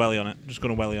just gonna welly on it. Just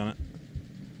gonna welly on it.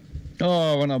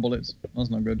 Oh, I ran out of bullets. That's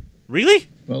not good. Really?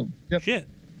 Well, yep. Shit.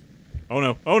 Oh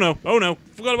no. Oh no. Oh no.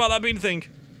 Forgot about that bean thing.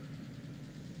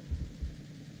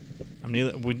 I'm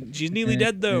nearly. She's nearly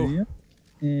dead though. Yeah.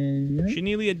 She's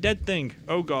nearly a dead thing.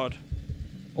 Oh god.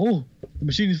 Oh, the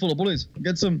machine is full of bullets.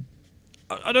 Get some.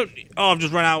 I don't. Oh, I've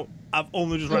just run out. I've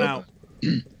only just run out.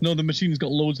 No, the machine's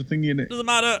got loads of thingy in it. Doesn't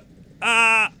matter.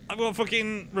 Ah, I've got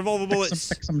fucking revolver bullets.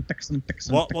 Take some.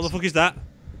 What? What the fuck is that?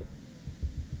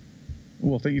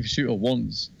 Oh, I think if you shoot her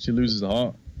once, she loses the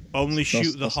heart. Only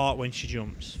shoot the that's- heart when she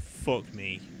jumps. Fuck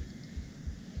me.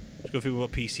 Let's go through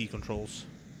what PC controls.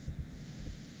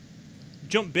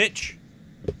 Jump, bitch.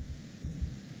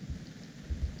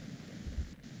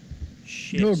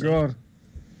 Shit. Oh son. god.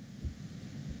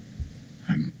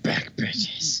 I'm back,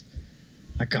 bitches.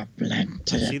 I got blood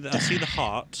to I see the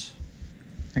heart.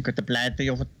 I got the blood to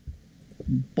your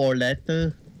bullet.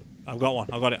 The I've got one.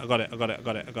 I got it. I got it. I got it. I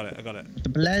got it. I got it. I got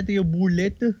it. blood to your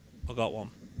bullet. I got one.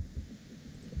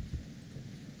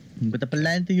 With the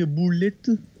blood to your bullet.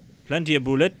 Plenty of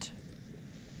bullet.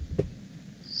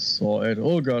 Sorted.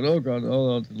 Oh god, oh god.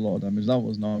 Oh, that did a lot of damage. That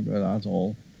was not good at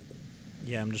all.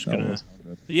 Yeah, I'm just That gonna. was not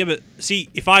good. Yeah, but see,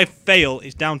 if I fail,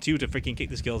 it's down to you to freaking kick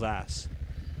this girl's ass.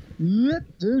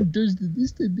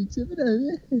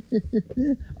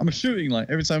 I'm shooting like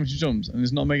every time she jumps, and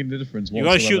it's not making a difference. You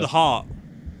gotta shoot the whatsoever. heart.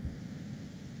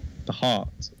 The heart.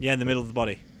 Yeah, in the middle of the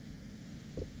body.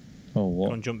 Oh Come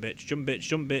what? on, jump, bitch. Jump, bitch.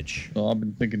 Jump, bitch. Oh, I've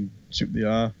been thinking shoot the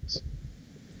arse.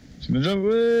 She's gonna jump.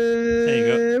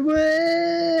 There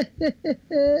you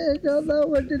Don't know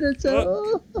what did it say.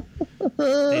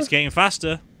 It's getting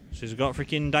faster. She's got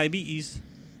freaking diabetes.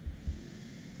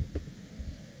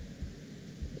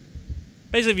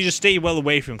 Basically, if you just stay well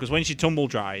away from him, because when she tumble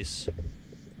dries...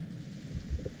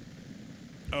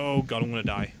 Oh god, I'm gonna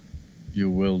die. You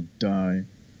will die,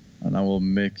 and I will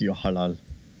make you halal.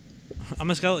 I'm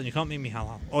a skeleton, you can't make me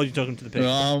halal. Oh, you're talking to the pig.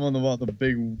 I'm on about the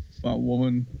big fat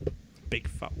woman. Big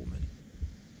fat woman.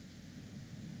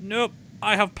 Nope,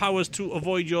 I have powers to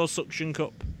avoid your suction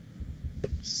cup.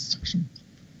 Suction.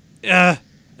 I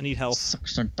need health.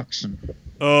 Suction.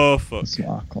 Oh fuck. That's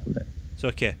what I call it. It's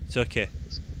okay, it's okay.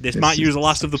 This might use the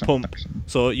last of the pump,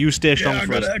 so you stay strong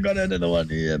for us. I got another one.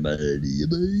 Yeah,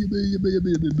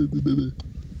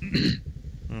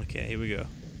 Okay, here we go.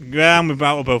 And we're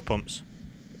out of both pumps.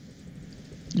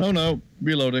 Oh no,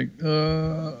 reloading.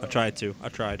 I tried to. I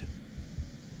tried.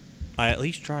 I at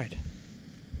least tried.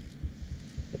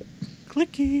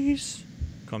 Clickies.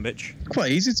 Come on, bitch.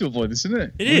 Quite easy to avoid this, isn't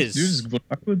it? It All you is. do just go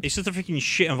backwards. It's just a freaking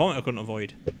shit and vomit I couldn't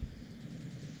avoid.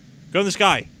 Go in the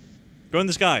sky. Go in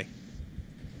the sky.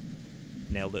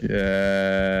 Nailed it.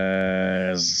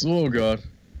 Yes. Oh god.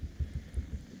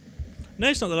 No,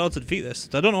 it's not that hard to defeat this.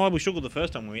 I don't know why we struggled the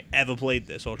first time when we ever played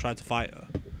this or tried to fight her.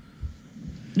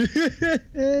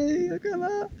 Hey, look at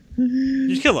that. You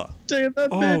just kill her? Take that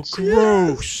Oh, bitch.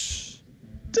 gross. Yes.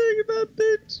 Take that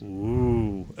bitch.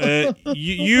 Ooh.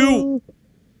 You.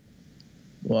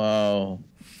 Wow.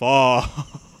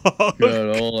 Fuck.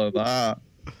 Good, all of that.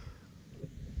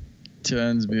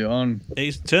 Turns me on.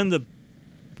 It's turned the...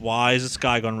 Why is the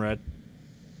sky gone red?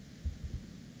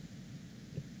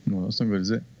 No, that's not good,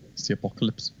 is it? It's the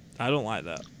apocalypse. I don't like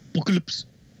that. Apocalypse.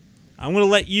 I'm going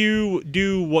to let you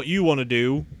do what you want to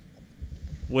do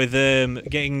with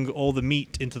getting all the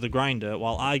meat into the grinder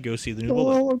while I go see the new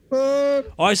bullet. Oh,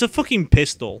 Oh, it's a fucking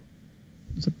pistol.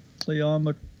 it's a play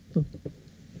armor.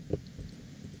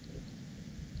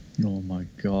 Oh my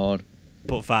god.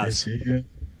 But It's Faz. here.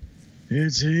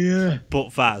 It's here. But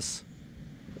Faz.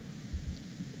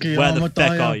 Where the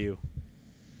fuck are you?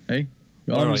 Hey,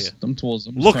 Where are you? I'm towards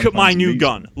them. Look at my new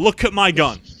gun. Look at my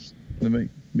gun. Let me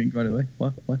meet right away.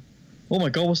 What? Oh my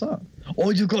god, what's that? Oh,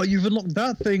 you've unlocked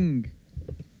that thing.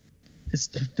 It's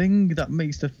the thing that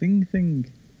makes the thing.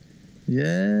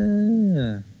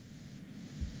 Yeah.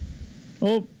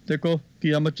 Oh, देखो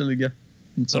कियामत चली गया.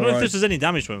 It's I don't know if alright. this does any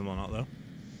damage to him or not, though.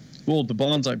 Well, the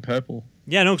barn's like purple.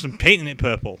 Yeah, no, because I'm painting it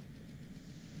purple.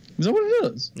 Is that what it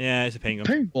does? Yeah, it's a paint gun.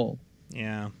 Paintball.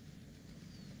 Yeah.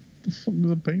 The fuck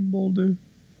does a paintball do?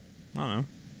 I don't know.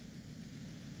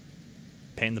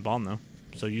 Painting the bomb, though.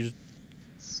 So you just...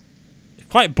 It's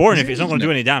quite boring if it's not going to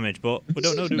do any damage, but we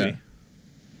don't know, do we?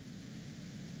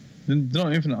 They're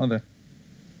not infinite, are they?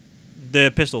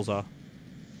 The pistols are.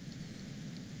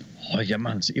 Oh yeah,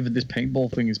 man. So even this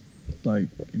paintball thing is like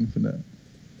infinite.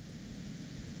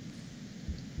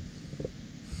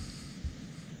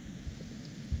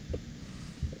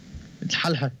 It's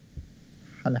halha.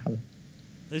 At least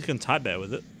you can type better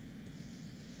with it.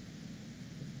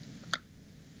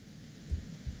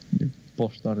 You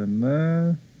push that in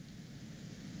there.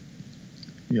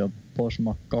 You push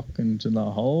my cock into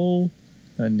that hole.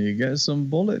 And you get some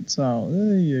bullets out.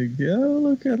 There you go.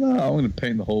 Look at that. I'm going to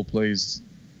paint the whole place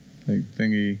like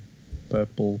thingy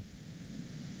purple.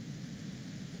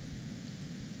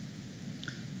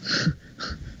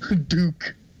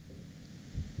 Duke.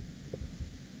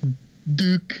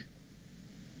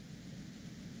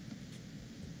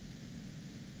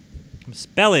 I'm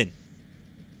spelling.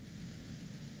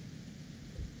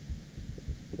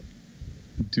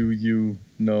 Do you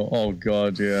know? Oh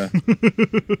god, yeah.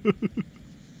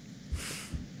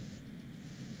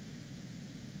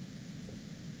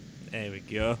 There we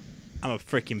go. I'm a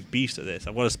freaking beast at this.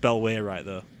 I've got to spell way right,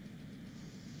 though.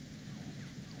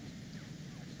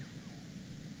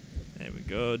 There we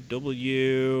go.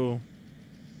 W.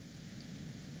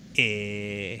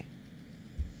 A.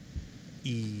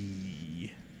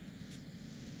 E.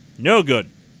 No good.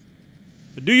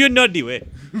 But do you not do it?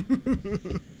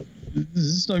 Is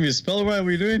this not even spell right? What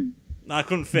are you doing? I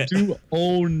couldn't fit. Do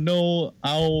oh no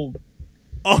ow.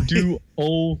 Oh, Do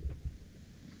oh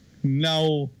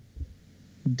now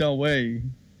the way.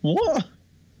 What?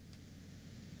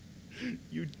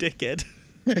 you dickhead.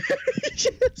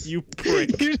 Yes. You prick.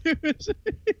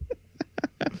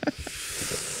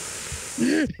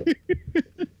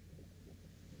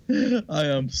 I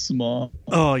am smart.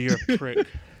 Oh, you're a prick.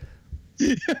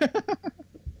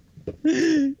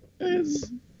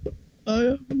 Yes. I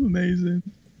am amazing.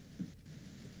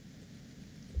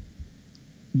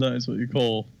 That is what you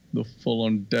call the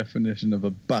full-on definition of a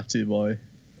batty boy.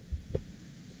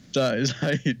 That is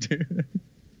how you do it.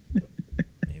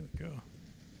 Here we go.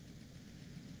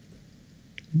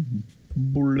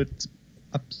 Bullet.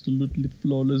 Absolutely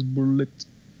flawless bullet.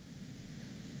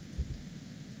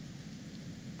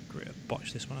 Great, I've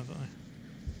botched this one, haven't I?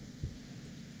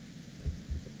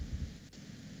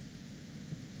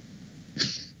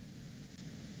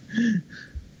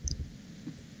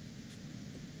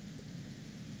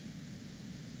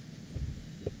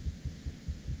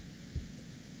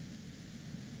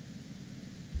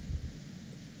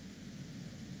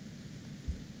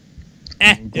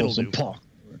 It'll do.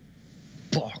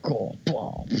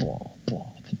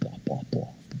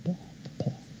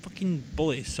 Fucking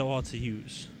bullet is so hard to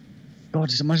use. God,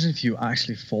 just imagine if you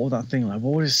actually fought that thing. Like,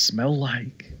 what would it smell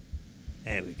like?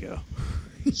 There we go.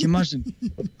 Can you imagine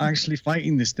actually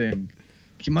fighting this thing?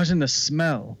 Can you imagine the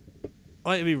smell?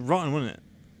 Oh, it'd be rotten, wouldn't it?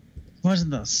 Imagine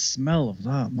the smell of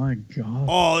that. My God.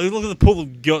 Oh, look at the pool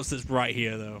of guts that's right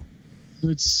here, though. It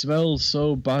would smell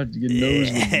so bad. Your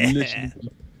nose would literally.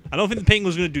 I don't think the paint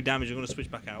was going to do damage. I'm going to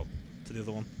switch back out to the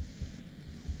other one.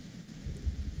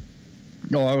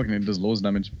 No, I reckon it does loads of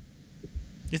damage.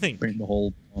 You think? Paint the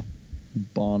whole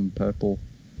barn purple.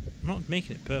 I'm not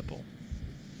making it purple.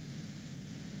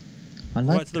 I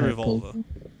like Right to the revolver.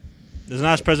 There's a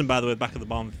nice present, by the way, back of the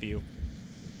barn for you.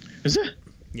 Is it?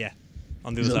 Yeah,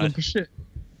 on the Is other that a side. lump of shit?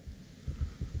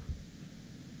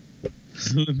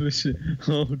 Is it a lump of shit?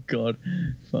 Oh God,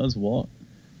 that's what?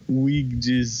 Weak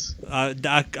jizz.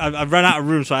 I ran out of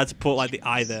room, so I had to put like the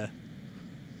eye there.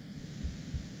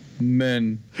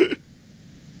 Men.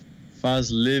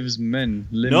 Faz lives men.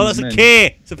 Limbs No, that's men. a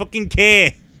K. It's a fucking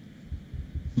K.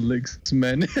 Licks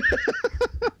men.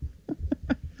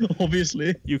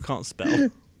 Obviously. You can't spell.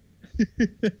 Mate,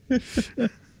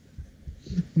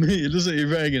 it looks like you're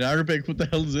writing in Arabic. What the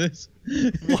hell is this?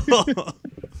 What?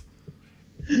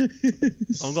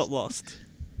 I got lost.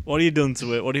 What have you done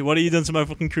to it? What have you done to my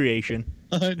fucking creation?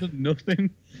 I done nothing.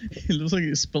 It looks like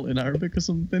it's spelled in Arabic or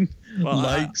something. Well,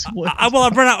 Likes. I've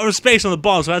run out of space on the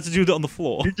bottom, so I had to do that on the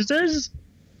floor. It says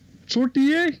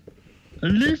 48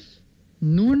 Alif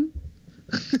Noon.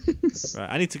 Right,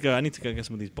 I need to go get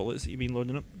some of these bullets that you've been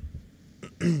loading up.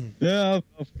 Yeah,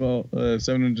 I've got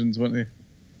 720.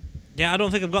 Yeah, I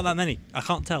don't think I've got that many. I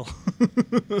can't tell.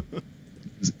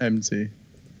 It's empty.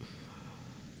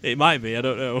 It might be, I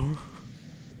don't know.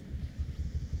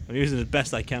 I'm using it as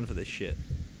best I can for this shit.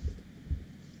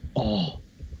 Oh,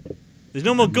 There's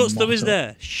no more My guts though, is motto.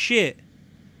 there? Shit.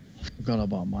 I forgot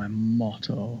about my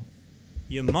motto.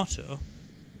 Your motto?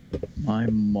 My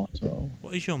motto.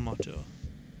 What is your motto?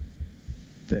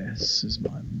 This is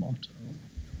my motto.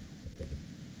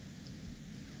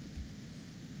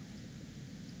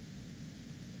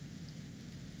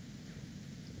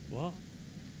 What?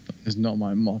 It's not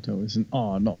my motto. It's an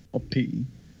R, not a P.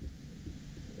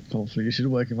 Hopefully it should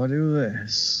work if I do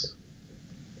this.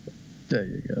 There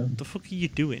you go. What the fuck are you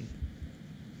doing?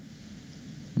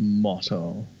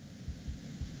 Motto.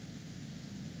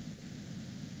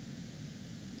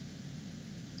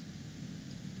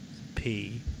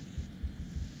 P.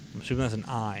 I'm assuming that's an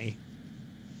I.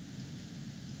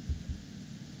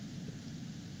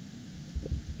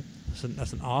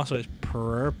 That's an R, so it's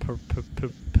Peru?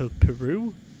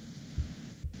 Peru?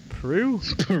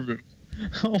 Peru.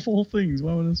 Of all things,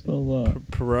 why would I spell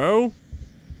that? Peru?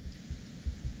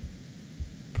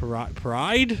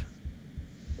 Pride?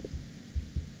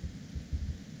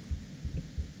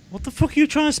 What the fuck are you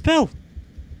trying to spell?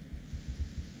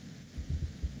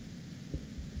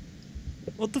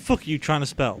 What the fuck are you trying to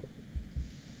spell?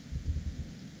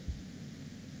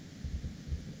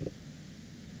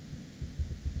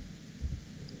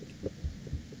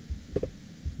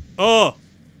 Oh!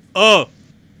 Oh!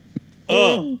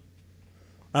 Oh!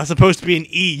 That's supposed to be an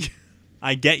E.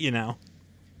 I get you now.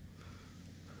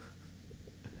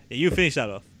 Yeah, you finish that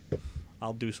off.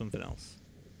 I'll do something else.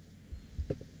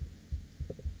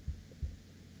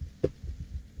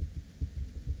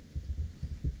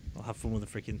 I'll have fun with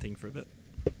the freaking thing for a bit.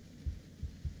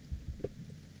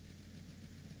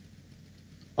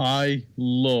 I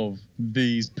love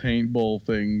these paintball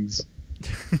things.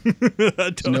 I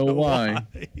don't Do you know why?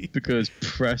 Because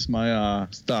press my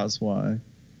ass. That's why.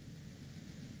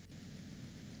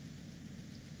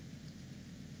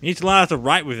 You need to learn how to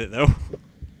write with it, though.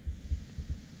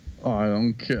 I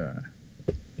don't care.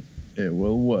 It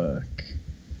will work.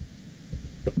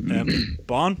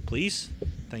 Bon, please.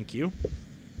 Thank you.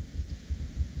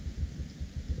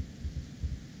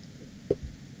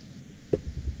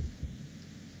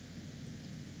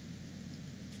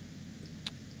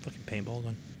 Fucking paintball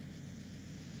gun.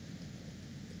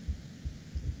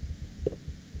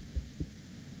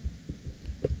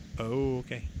 Oh,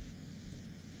 okay.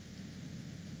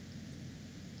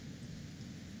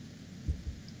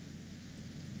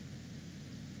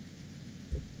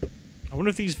 wonder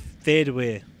if these fade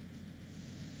away.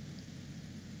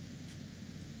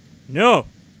 No!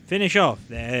 Finish off.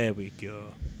 There we go.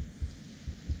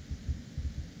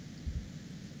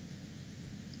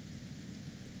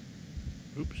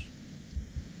 Oops.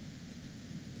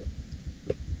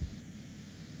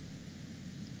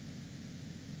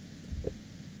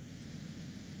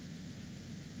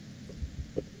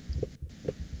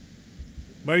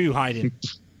 Where are you hiding?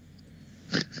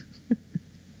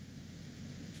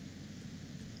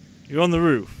 You're on the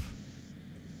roof.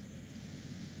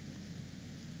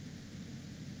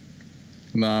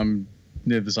 No, I'm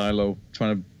near the silo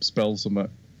trying to spell something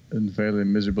and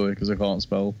failing miserably because I can't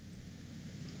spell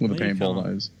with a No, you paintball. can't.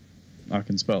 That is, I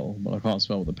can spell, but I can't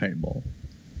spell with a paintball.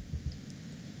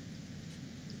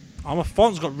 Oh, my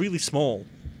font's got really small.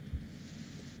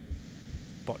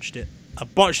 Botched it. I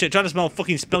botched it. Trying to smell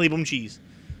fucking spelly bum cheese.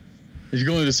 If you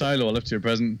go into the silo, I left you a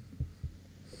present.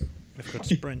 I forgot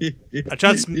to sprint. I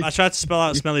tried to spell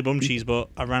out smelly bum cheese, but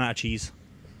I ran out of cheese.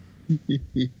 Why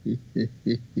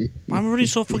am I running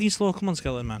so fucking slow? Come on,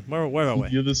 skeleton man. Where are we?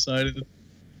 The other side of the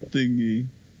thingy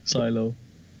silo.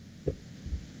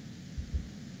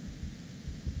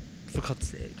 For God's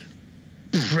sake.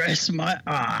 Press my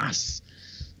ass.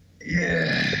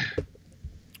 Yeah.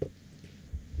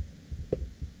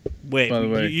 Wait, By the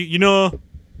way- you know...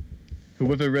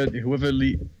 Whoever's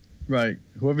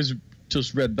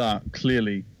just read that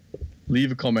clearly,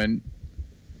 leave a comment,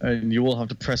 and you will have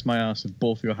to press my ass with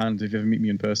both your hands if you ever meet me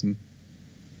in person.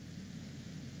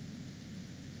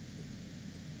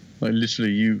 Like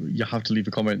literally, you have to leave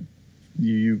a comment.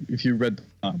 If you read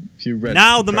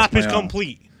Now the press map my is ass,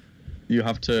 complete. You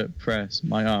have to press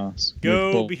my ass. with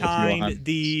Go both of your behind hands.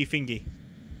 the thingy.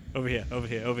 Over here, over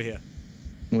here, over here.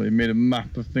 Well, it made a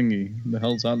map of thingy. The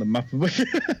hell's that? The map of.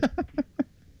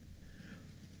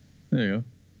 There you go.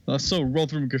 That's so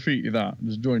Rotherham graffiti. That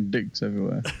just drawing dicks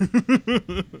everywhere.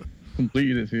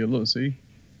 Completed it for you. Look, see.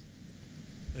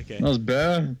 Okay. That was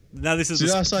better. Now this is See,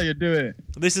 the that's how you do it.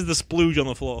 this is the splooge on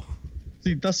the floor.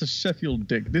 See, that's a Sheffield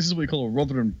dick. This is what you call a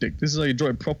Rotherham dick. This is how you draw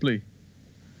it properly.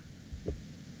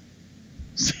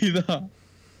 See that?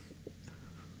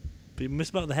 But you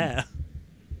missed about the hair.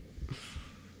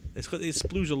 It's got its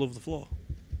splooge all over the floor.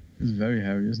 It's very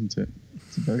hairy, isn't it?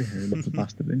 It's a very hairy little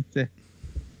bastard, isn't it?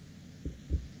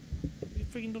 You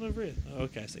freaking done over here. Oh,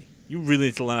 okay, I see. You really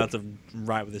need to learn how to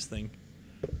write with this thing.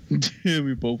 Yeah,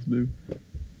 we both do.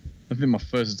 I think my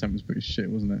first attempt was pretty shit,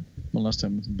 wasn't it? My last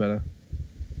attempt was better.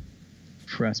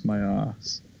 Press my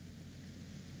ass.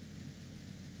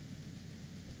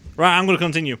 Right, I'm going to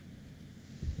continue.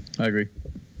 I agree.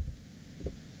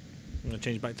 I'm going to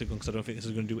change back to gun because I don't think this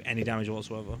is going to do any damage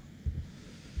whatsoever.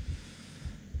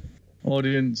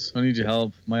 Audience, I need your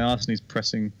help. My ass needs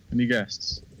pressing. Any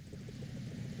guests?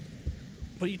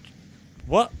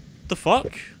 What the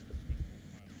fuck?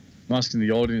 I'm asking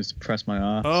the audience to press my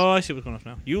ass. Oh, I see what's going off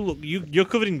now. You're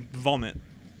covered in vomit.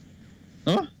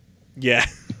 Huh? Yeah.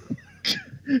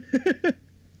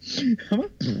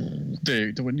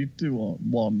 Dude, when you do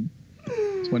one,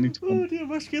 2020. Oh dear,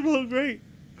 my skin look great.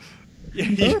 Yeah,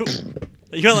 you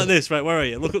went like this, right? Where are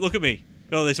you? Look at me.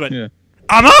 Go like this. Went. Yeah.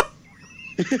 Amma.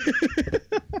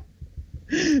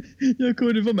 You're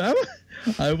coming from Emma?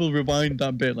 I will rewind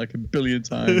that bit like a billion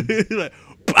times. Like,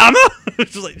 Amma.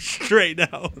 Just like straight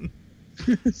down.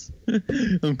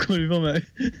 I'm coming from it.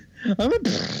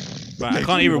 Right, I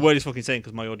can't hear a word he's fucking saying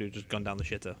because my audio just gone down the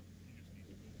shitter.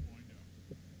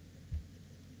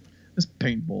 It's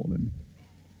paintballing.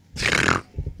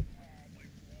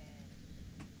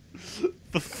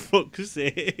 For fuck's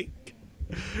sake.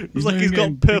 It's He's like not he's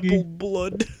even got getting purple piggy.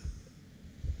 blood.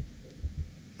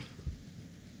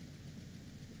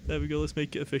 There we go, let's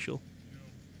make it official.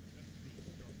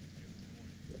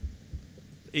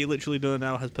 He literally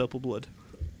now has purple blood.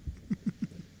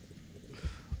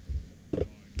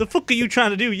 The fuck are you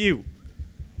trying to do, you?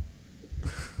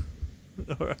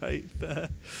 Alright, fair.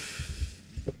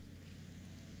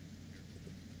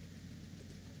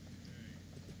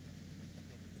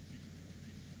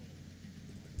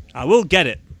 I will get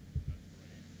it.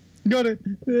 Got it.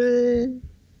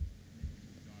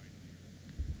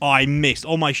 Oh, I missed.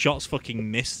 All my shots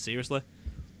fucking missed. Seriously?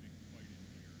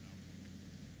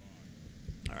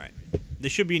 Alright.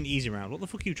 This should be an easy round. What the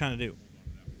fuck are you trying to do?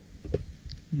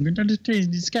 I'm going to change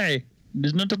the sky.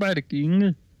 There's not about a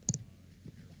king.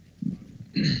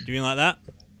 Do you mean like that?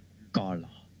 Carla.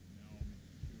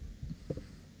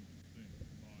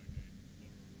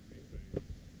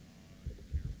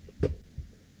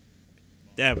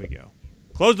 There we go.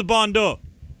 Close the barn door.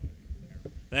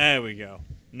 There we go.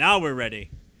 Now we're ready.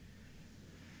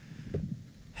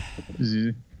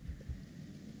 Easy.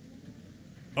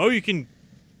 Oh, you can...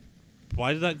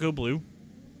 Why did that go blue?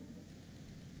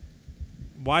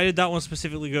 Why did that one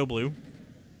specifically go blue?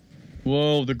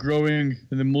 Whoa, they're growing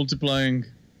and they're multiplying.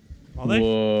 Are they?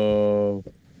 Whoa.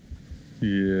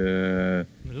 Yeah.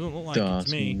 It doesn't look like That's it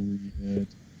to me. weird.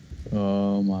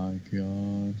 Oh my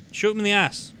god. Shoot him in the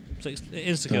ass. It's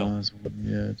insta-kill. That's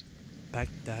weird. Back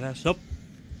that ass up.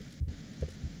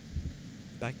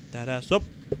 Back that ass up.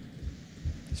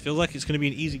 This feels like it's going to be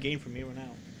an easy game from here on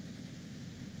out.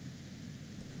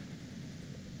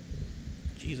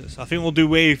 Jesus. I think we'll do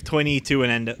wave 22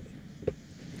 and end it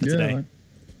for today. Right.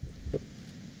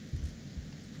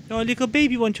 Oh, little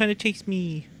baby one trying to chase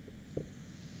me.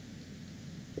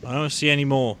 I don't see any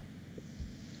more.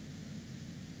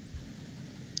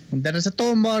 There is a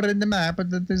tumor in the map,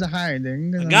 but there's a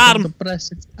hiding. I got him. To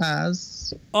press its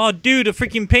ass. Oh, dude, the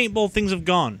freaking paintball things have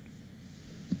gone.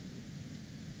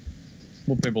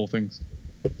 What paintball things?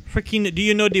 Freaking, do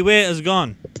you know the way it has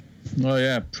gone? Oh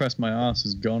yeah, press my ass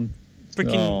is gone.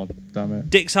 Freaking Oh damn it.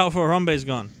 dicks out for Harambe is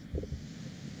gone.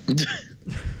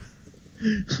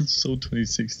 So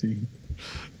 2016.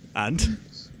 And?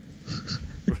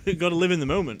 Gotta live in the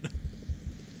moment.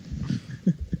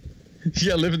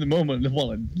 Yeah, live in the moment.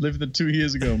 Well, live in the 2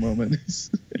 years ago moment.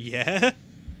 Yeah?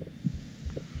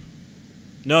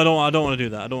 No, I don't want to do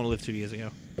that. I don't want to live 2 years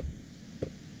ago.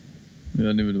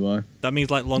 Yeah, neither do I. That means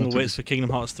like longer waits for Kingdom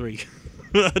Hearts 3.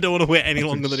 I don't want to wait any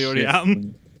longer than I already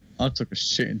am. I took a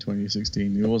shit in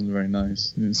 2016. It wasn't very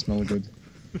nice. It didn't smell good.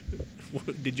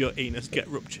 Did your anus get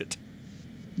ruptured?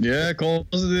 Yeah, of course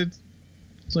it did.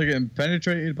 It's like getting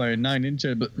penetrated by a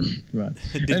 9-incher, but right.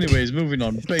 Anyways, moving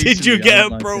on. Did you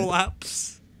get a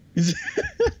prolapse?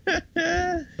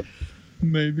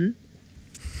 Maybe.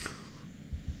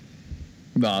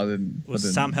 No, I didn't.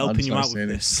 Was Sam helping you out with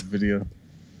this video?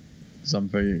 Because I'm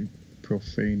very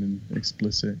profane and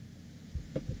explicit.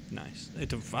 Nice. I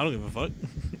don't give a fuck.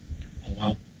 Oh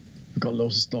wow, we've got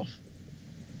loads of stuff.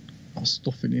 Got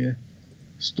stuff in here.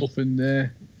 Stuff in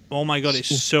there. Oh my god, it's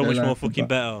Stuff so much there, more fucking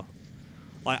better.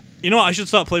 Like, you know what? I should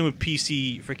start playing with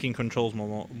PC freaking controls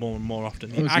more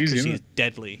often. The Oh, it's easy, accuracy isn't is it?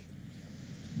 deadly.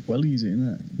 Well easy,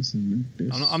 isn't it? This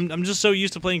is I'm just so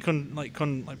used to playing like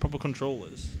proper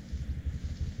controllers.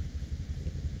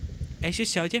 It's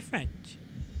just so different.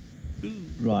 Ooh.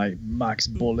 right. Max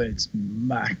bullets.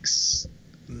 Max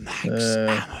Ammo.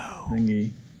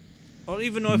 thingy. I don't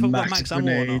even know if I've got max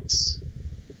ammo or not. grenades.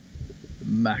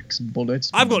 Max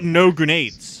bullets. I've got no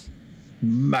grenades.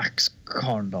 Max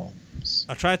condoms.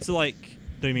 I tried to like.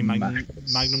 Do you mean Magnum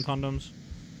Max. condoms?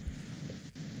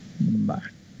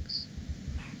 Max.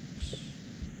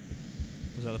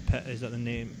 Is that a pet? Is that the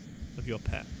name of your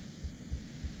pet?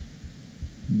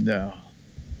 No.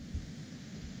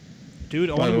 Dude,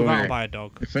 I By want to the move out way, and buy a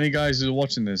dog. If any guys are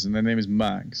watching this and their name is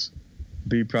Max,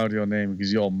 be proud of your name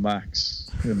because you're Max.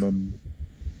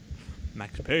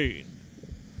 Max Payne.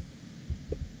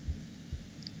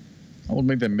 I would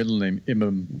make their middle name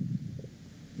Imam.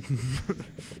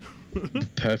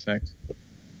 Perfect.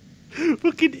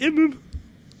 Fucking Imam.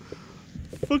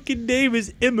 Fucking name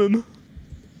is Imam.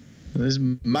 There's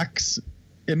Max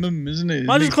Imam, isn't it?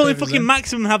 I just call it fucking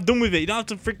Maximum and have done with it. You don't have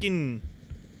to freaking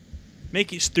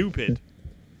make it stupid.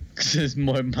 Because it's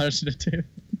more imaginative.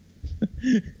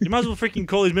 You might as well freaking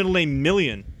call his middle name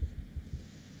Million.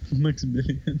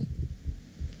 Maximilian.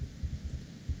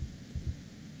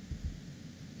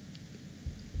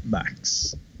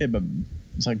 Max Imam.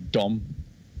 It's like Dom.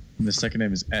 And the second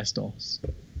name is Estos.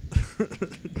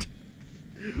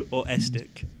 Or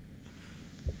Estic.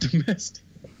 Domestic.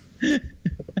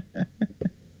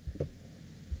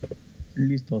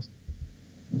 Listos.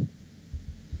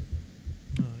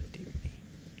 Oh, dear me.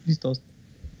 Listos.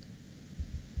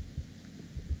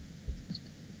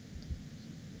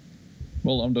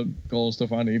 Well, I'm done. Got all the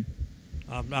stuff I need.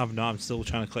 I'm still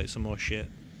trying to collect some more shit.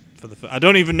 I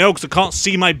don't even know because I can't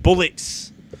see my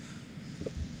bullets.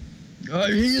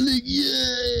 I'm healing, yeah!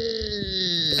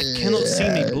 I cannot see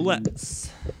my bullets.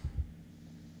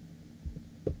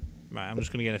 Right, I'm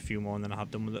just gonna get a few more and then I'll have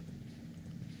done with it.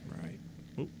 Right.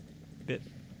 Oop.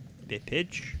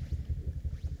 Bippage.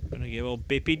 Gonna give old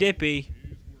bippy dippy.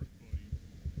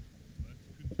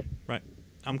 Right.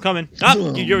 I'm coming. Ah!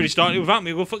 You already started without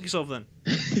me. Go fuck yourself then.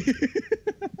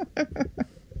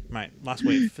 Right, last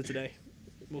wave for today.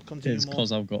 We'll continue It's more.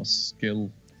 because I've got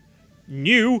skill.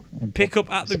 New pick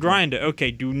up at the grinder.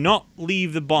 Okay, do not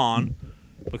leave the barn.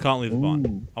 We can't leave the barn.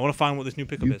 Ooh. I want to find what this new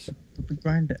pickup is. The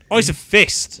grinder. Oh, it's a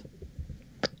fist.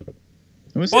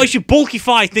 What's Oh, it? it's your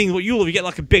bulkify thing. What you love, you get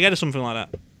like a big head or something like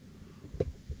that.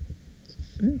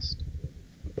 Fist.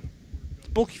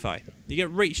 Bulkify. You get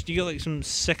reached. You get like some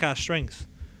sick ass strength.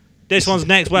 This one's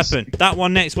next weapon. That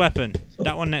one next weapon.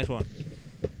 That one next one.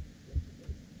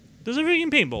 Does a freaking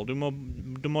paintball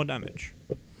do more damage?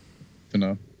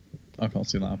 No, I can't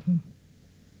see that happening.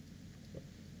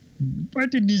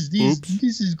 What is this? Oops.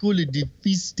 This is called a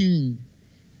fisting.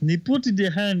 They put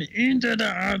the hand into the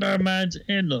other man's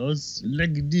anus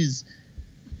like this.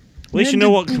 At least you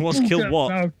know what's killed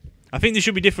what. Out, I think there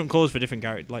should be different colours for different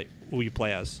characters, like who you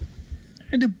play as.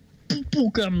 and the poo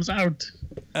comes out.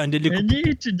 And the little And they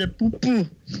eat the poo.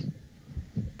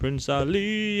 Prince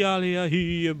Ali, Ali,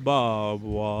 Ali,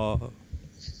 Babwa.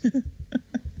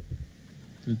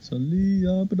 It's Ali,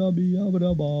 Abdabi,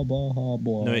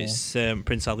 Abdababa. No, it's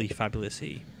Prince Ali, Fabulous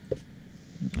He.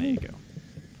 There you go.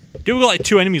 Dude, we've got like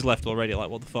 2 enemies left already. Like,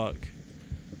 what the fuck?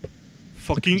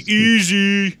 Fucking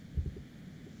easy.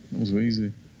 That was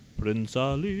easy. Prince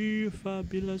Ali,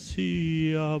 Fabulous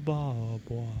He,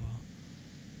 Babwa.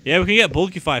 Yeah, we can get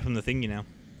bulky fire from the thingy now.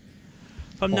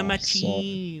 From the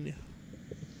machine.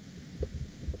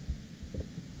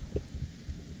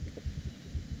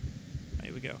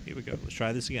 Here we go. Here we go. Let's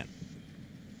try this again.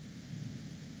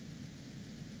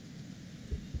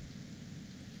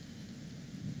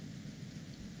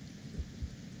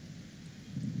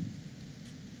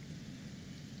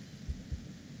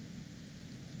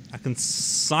 I can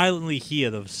silently hear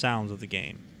the sounds of the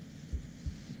game.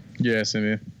 Yeah, same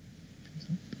here.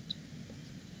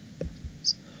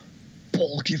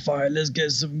 Bulky fire, let's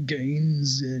get some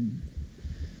gains in.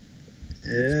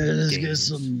 Yeah, let's get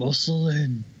some muscle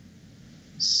in.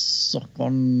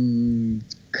 Sokonk.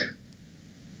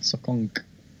 Sokonk.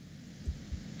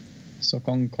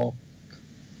 Sokonkok.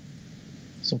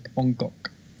 Sokonkok.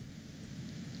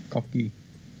 Cocky.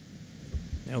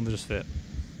 It'll just fit.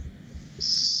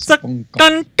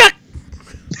 Sokonkok.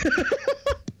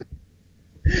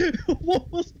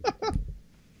 What was that?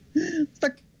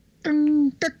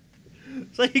 Sokonkok.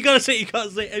 So you can't say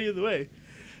it any other way.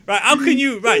 Right, how can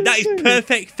you... Right, that is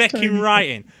perfect fucking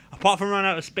writing. Apart from running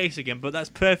out of space again, but that's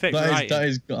perfect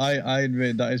writing. I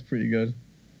admit, that is pretty good.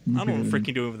 I don't know what I'm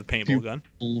freaking doing with the paintball gun.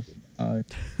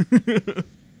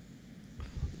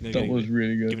 That was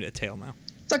really good. Give it a tail now.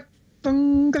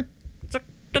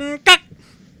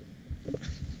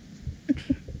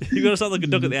 You're gonna sound like a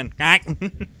duck at the end.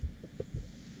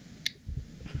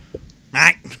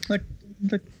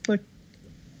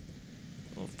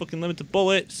 Oh, fucking limited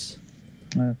bullets.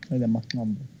 That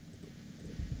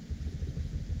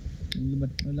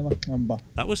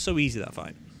was so easy, that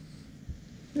fight.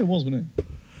 It was, wasn't it?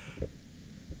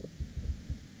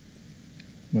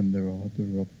 When they're all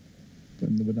up,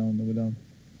 when they were down, they were down.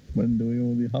 When they were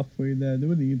only halfway there, they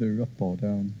were either up or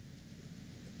down.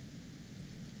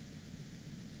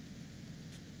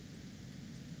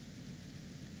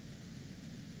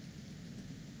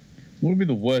 What would be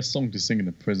the worst song to sing in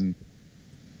a prison?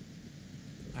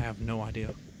 I have no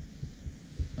idea.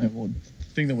 The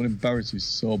thing that would embarrass you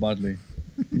so badly.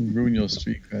 Ruin your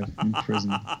street cred in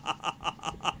prison.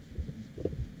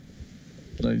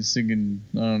 Like singing,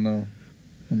 I don't know,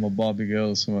 I'm a Barbie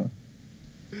girl or something.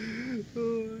 Oh,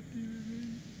 dear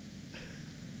me.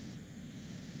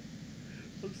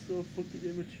 I'm so fucking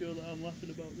immature that I'm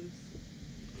laughing about this.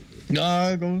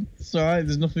 Nah, go. It's alright.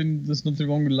 There's nothing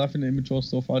wrong with laughing at immature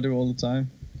stuff. I do it all the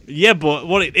time. Yeah, but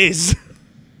what it is.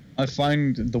 I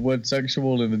find the word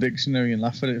sexual in the dictionary and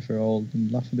laugh at it for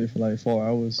like 4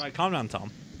 hours. Right, calm down,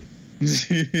 Tom.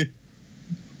 If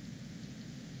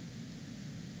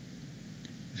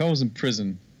I was in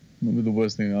prison, what would be the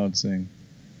worst thing I would sing?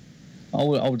 I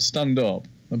would stand up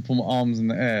and put my arms in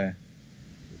the air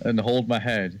and hold my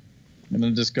head and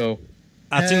then just go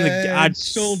head,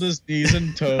 shoulders, knees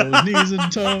and toes, knees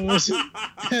and toes,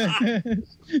 head,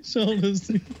 shoulders,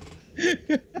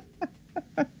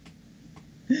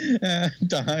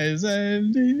 and eyes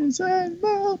and knees and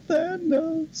mouth and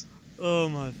nose. Oh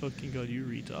my fucking god, you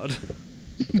retard.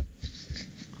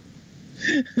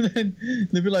 And then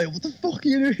they'd be like, what the fuck are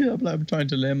you doing? I'm like, I'm trying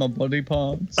to lay my body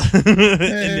parts. In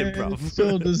Head, improv.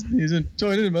 shoulders, knees and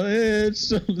join in my head,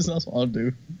 shoulders, that's what I'll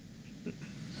do.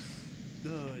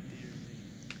 Oh dear me.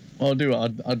 What I'll do,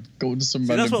 I'd go to some See,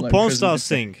 random... that's what like, porn prison stars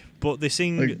sing, but they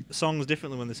sing like- songs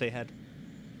differently when they say head.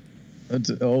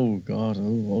 Oh god,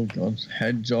 oh god.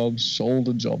 Head jobs,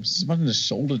 shoulder jobs. Imagine a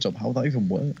shoulder job, how would that even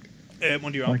work?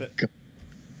 Under your My armpit. god.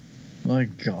 My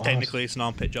god. Technically, it's an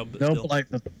armpit job, but No, still.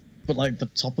 but like the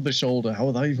top of the shoulder, how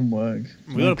would that even work?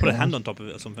 We gotta put a hand on top of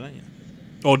it or something, ain't you?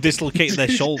 Or dislocate their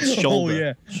shoulder. Oh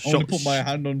yeah, I want to put my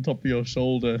hand on top of your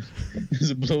shoulder. It's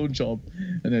a blow job,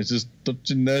 and it's just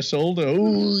touching their shoulder.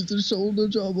 Oh, it's a shoulder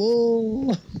job.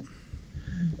 Oh.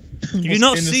 You've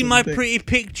not seen my pretty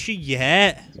picture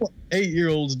yet. What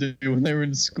 8-year-olds do when they're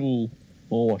in school.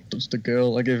 Oh, I touched a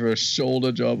girl. I gave her a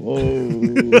shoulder job. Oh,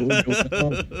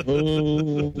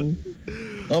 oh.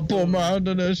 I put my hand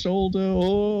on her shoulder.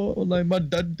 Oh, like my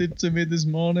dad did to me this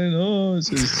morning. Oh, it's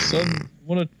his son.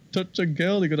 Want to touch a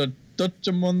girl? You gotta touch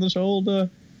him on the shoulder.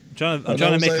 I'm trying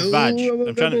to make like, a vag. "Ooh,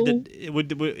 I'm trying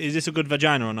to. Is this a good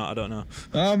vagina or not? I don't know.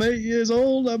 I'm 8 years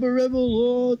old. I'm a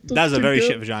rebel. Oh, That's a very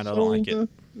shit vagina. I don't like it.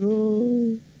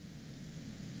 Oh.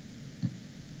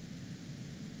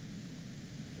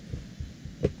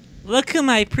 Look at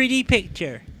my pretty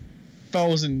picture.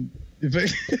 1,000.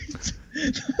 That's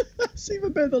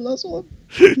even better than the last one.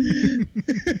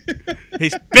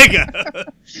 He's bigger.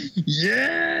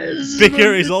 Yes.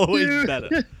 Bigger is always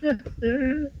better.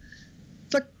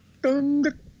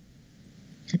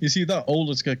 You see that old?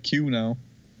 It's got Q now.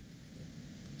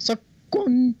 It's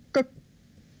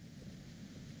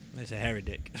a hairy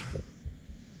dick.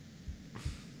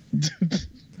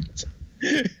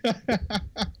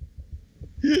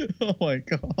 Oh my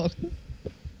god.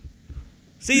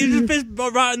 See, you just pissed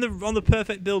right on the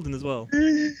perfect building as well.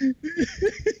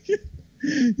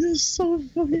 You're so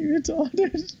fucking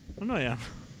retarded. I know, yeah.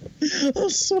 I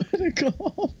swear to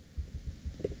God.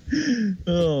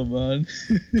 Oh man.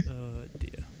 Oh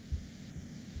dear.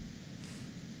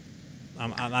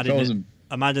 I'm adding additions.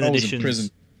 I'm adding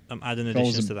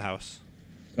additions to the house.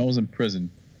 If I was in prison,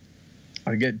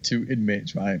 I'd get 2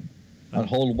 inmates, right? I'd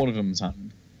hold one of them's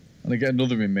hand, and I'd get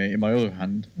another inmate in my other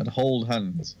hand. I'd hold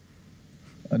hands,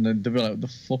 and then they'd be like, "What the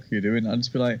fuck are you doing?" I'd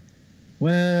just be like,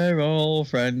 "We're all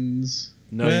friends."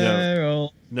 No.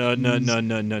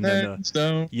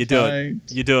 You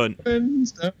don't.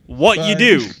 What you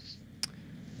do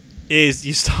is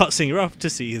you start singing off to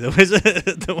see the wizard,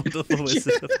 the wonderful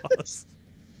Wizard of Oz.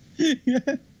 Yeah.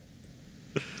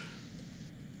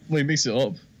 Well, he mix it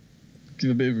up.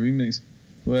 Give a bit of a remix.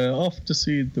 We're off to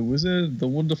see the wizard, the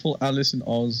wonderful Alice in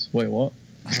Oz. Wait, what?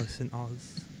 Alice in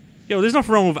Oz. Yo, there's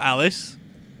nothing wrong with Alice.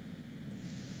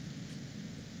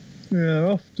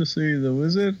 We're off to see the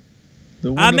wizard.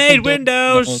 The I made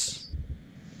wonderful windows.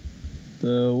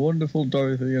 The wonderful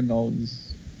Dorothy and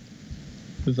Oz.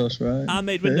 With us, right? I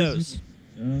made windows.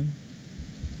 Yeah.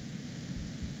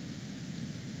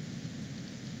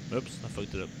 Oops, I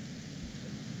fucked it up.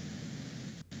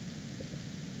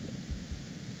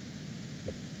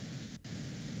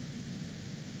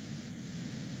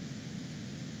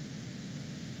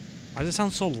 Why does it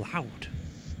sound so loud?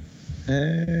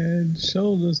 Head,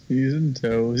 shoulders, knees, and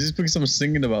toes. It's just because I'm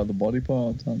singing about the body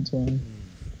parts, that's why.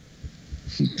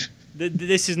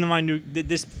 This is my new.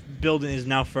 This building is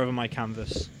now forever my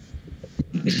canvas.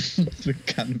 The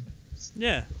canvas.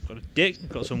 Yeah, got a dick,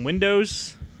 got some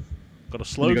windows, got a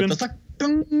slogan.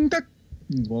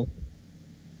 Well.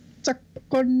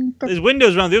 There's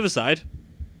windows around the other side.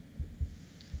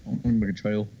 I'm gonna make a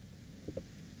trail.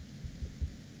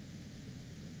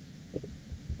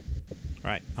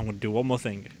 Right, I'm gonna do one more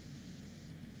thing.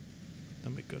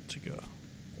 Then we're good to go.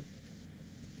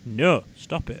 No,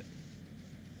 stop it.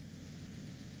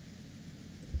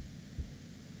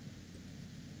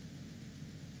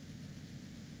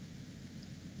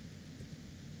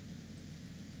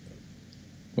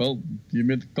 Well, you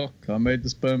made the cock, I made the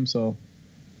sperm cell.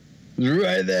 It's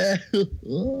right there.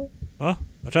 Oh, I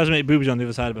tried to make boobies on the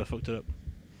other side, but I fucked it up.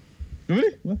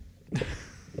 Really? What? I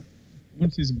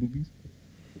want to see some boobies.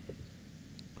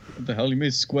 What the hell? You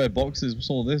made square boxes. What's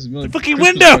all this? The fucking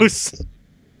windows!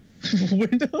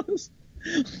 Windows?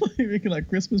 What are you making, like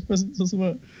Christmas presents or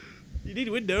something? You need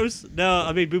windows. No,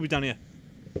 I made boobies down here.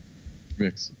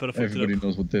 Rix, But I fucked everybody it up.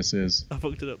 knows what this is. I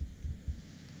fucked it up.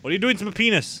 What are you doing to my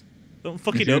penis? Don't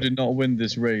fuck If it you up. did not win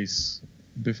this race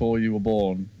before you were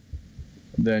born,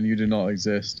 then you do not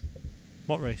exist.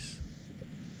 What race?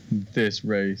 This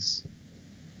race.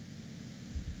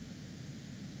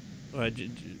 Alright,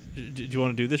 do you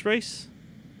want to do this race?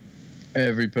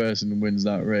 Every person wins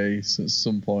that race at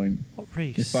some point. What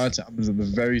race? In fact, it happens at the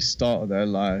very start of their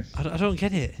life. I don't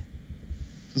get it.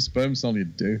 The sperm cell you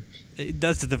do.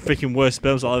 That's the freaking worst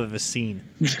sperm cell I've ever seen.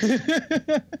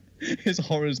 It's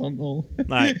horizontal.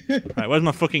 Right, where's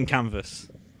my fucking canvas?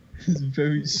 It's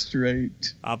very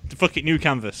straight. Fuck it, new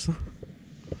canvas.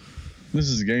 This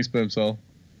is a gay sperm cell.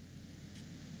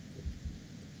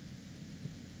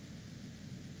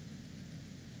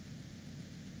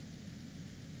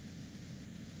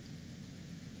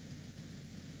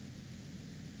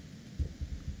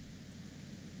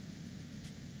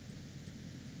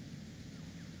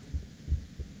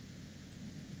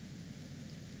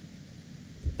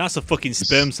 That's a fucking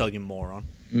sperm cell, you moron.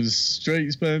 There's a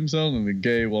straight sperm cell and a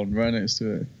gay one right next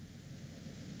to it.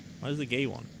 Where's the gay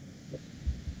one?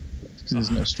 'Cause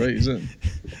it's not straight, is it?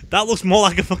 That looks more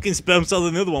like a fucking sperm cell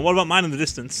than the other one. What about mine in the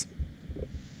distance?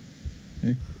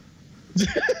 Hey.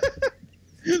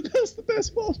 That's the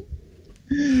best one.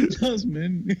 That's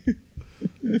mint.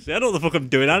 See, I know what the fuck I'm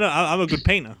doing. I'm a good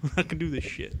painter. I can do this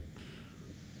shit.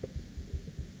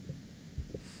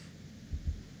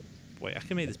 Wait, I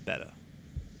can make this better.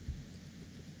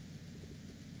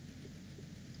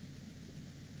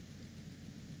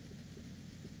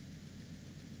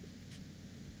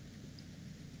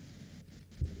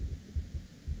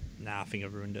 Nah, I think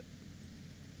I've ruined it.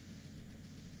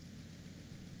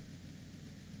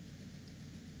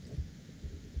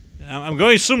 I'm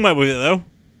going somewhere with it though.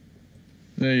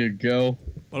 There you go.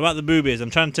 What about the boobies?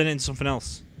 I'm trying to turn it into something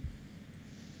else.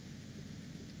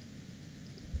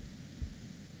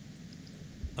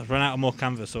 I've run out of more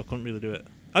canvas, so I couldn't really do it.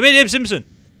 I made Abe Simpson!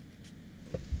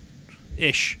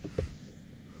 Ish.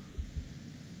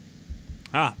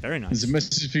 Ah, very nice. There's a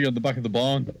message for you on the back of the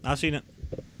barn. I've seen it.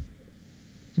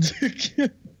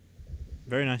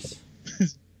 Very nice.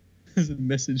 There's a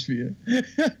message for you.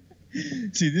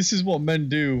 See, this is what men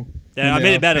do. Yeah, I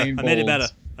made it better. I paintballs. made it better.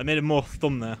 I made it more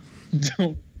thumb there.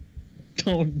 Don't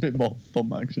a bit more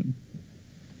thumb action.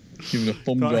 Give it a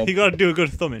thumb job. You gotta do a good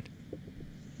thumbing.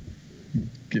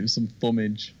 Give it some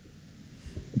thumbage.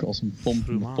 Got some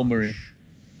thumbery.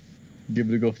 Give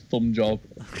it a good thumb job.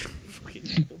 Fucking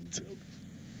thumb job.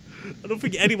 I don't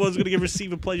think anyone's gonna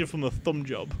receive a pleasure from a thumb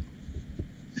job.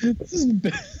 This is the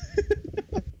best.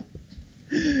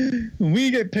 When we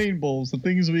get paintballs, the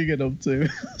things we get up to,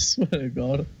 I swear to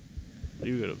God. What do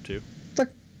you get up to?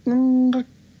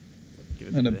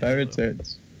 And a bear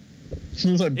tits.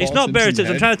 Like it's not bear tits,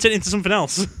 I'm trying to turn it into something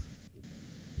else.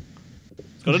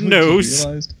 It's got a nose.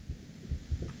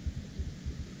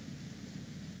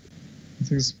 It's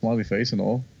like a smiley face and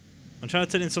all. I'm trying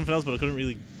to turn it into something else, but I couldn't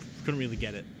really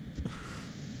get it.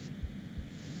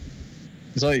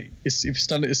 It's like if you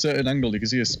stand at a certain angle, you can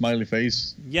see a smiley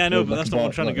face. Yeah, no, but like that's not what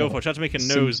I'm trying to go for. I tried to make a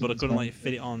nose, but I couldn't Simpsons like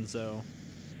fit it on. So.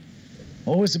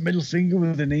 Oh, it's a middle finger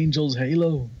with an angel's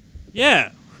halo.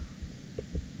 Yeah.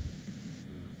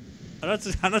 I had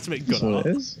to make good That's what art.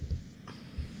 it is.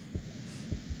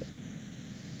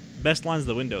 Best lines of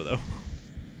the window, though.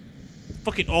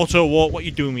 Fucking auto walk. What are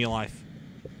you doing with your life?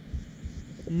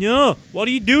 No. What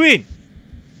are you doing?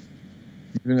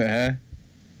 Giving it hair.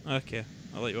 Okay,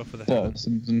 I'll let you off with the hair. What?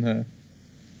 Simpson hair.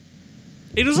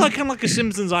 It does like kind of like a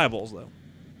Simpsons eyeballs, though.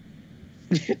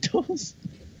 It does.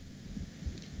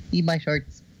 Eat my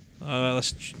shorts.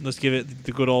 Let's give it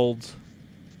the good old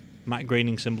matte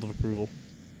graining symbol of approval.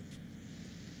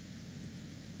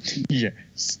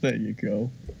 Yes, there you go.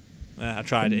 I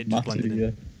tried it. It just blended in. Yeah.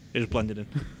 It just blended in.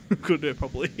 Couldn't do it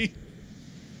properly.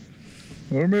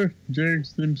 Homer J.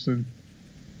 Simpson.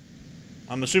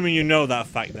 I'm assuming you know that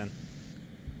fact then.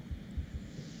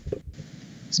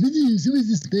 Smithies, who is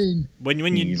this thing? When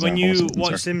you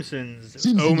watch Simpsons,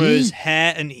 Simpson, Homer's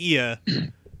hair and ear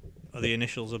are the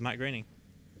initials of Matt Groening.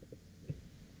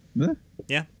 There?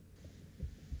 Yeah.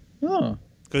 Oh.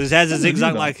 Because his hair's a I never knew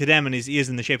zigzag that. like a dem and his ear's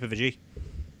in the shape of a G.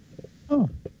 Oh.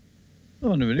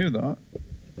 Oh, I never knew that.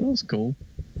 That's cool.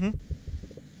 That's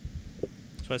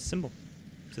why it's a symbol.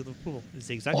 Seal of approval. It's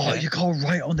zigzag. Oh, hair. you got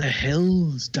right on the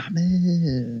hills, damn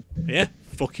it. Yeah?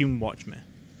 Fucking watch me.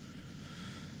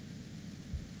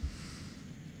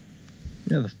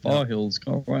 Yeah, the far hills.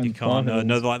 Got right on You the far can't. hills.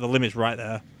 No, like the limit's right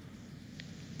there.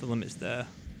 The limit's there.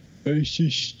 It's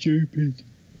just stupid.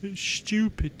 It's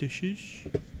stupid, this is.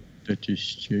 That's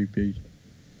just stupid.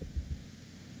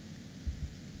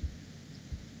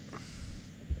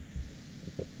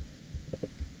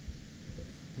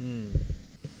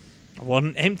 I want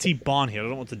an empty barn here. I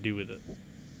don't know what to do with it.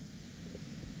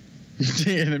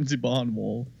 An empty barn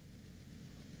wall.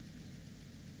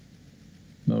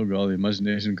 Oh god, the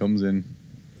imagination comes in.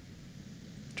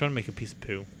 I'm trying to make a piece of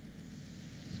poo.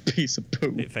 Piece of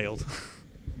poo. It failed.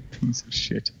 Piece of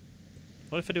shit.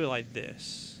 What if I do it like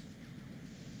this?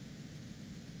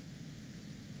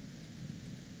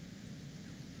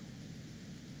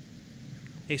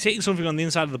 It's hitting something on the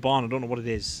inside of the barn. I don't know what it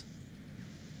is.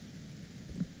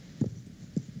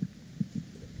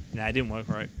 Nah, it didn't work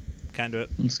right. Can't do it.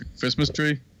 It's a Christmas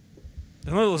tree.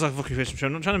 I know it looks like a fucking Christmas tree.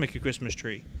 I'm not trying to make a Christmas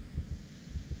tree.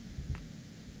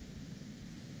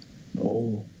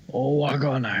 Oh, I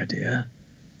got an idea.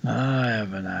 I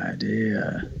have an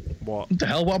idea. What? What the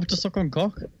hell? What happened to Suck on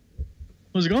Cock?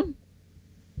 Where's it gone?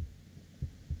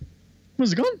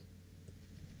 Where's it gone?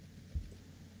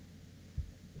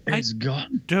 It's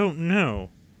gone. Don't know.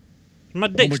 My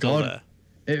dick's my still God.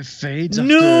 there. It fades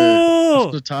No!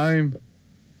 after time.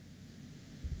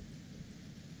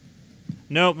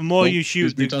 No, the more Oh, you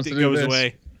shoot, gives me a it chance to do goes this.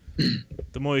 away.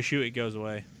 The more you shoot, it goes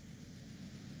away.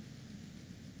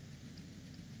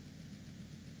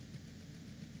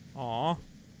 Aw.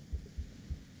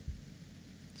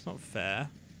 It's not fair.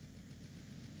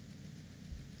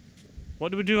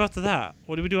 What do we do after that?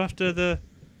 What do we do after the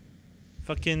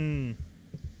fucking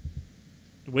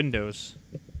windows?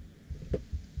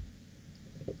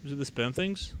 Was it the sperm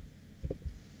things?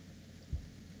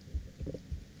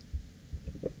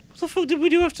 What the fuck did we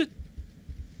do after?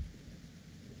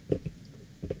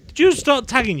 Did you start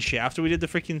tagging shit after we did the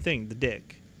freaking thing? The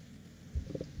dick?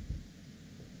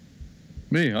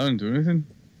 Me? I didn't do anything.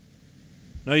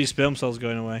 No, your sperm cell's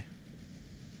going away.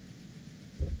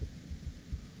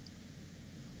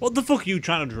 What the fuck are you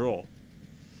trying to draw?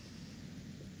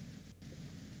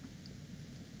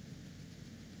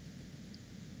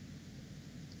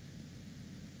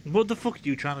 What the fuck are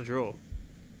you trying to draw?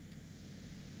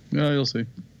 Yeah, you'll see.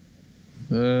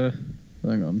 Hang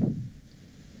on.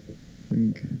 I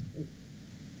think.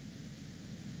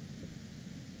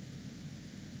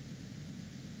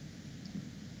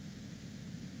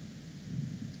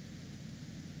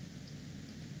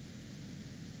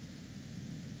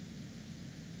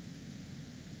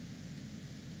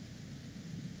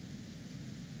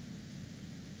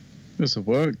 This'll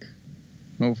work.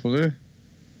 Hopefully.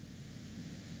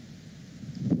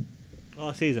 All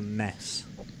I see is a mess.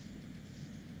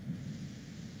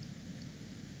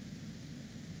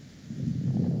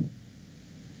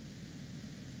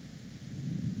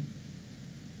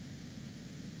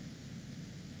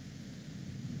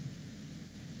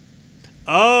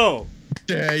 Oh!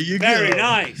 There you go. Very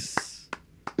nice.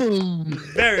 Boom.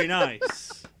 Very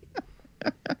nice.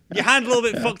 Your hand a little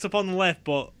bit fucked up on the left,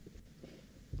 but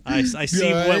I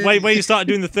see Right. when you started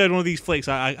doing the third one of these flicks,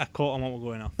 I caught on what was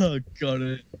going on. I got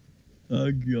it.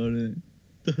 I got it.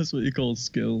 That's what you call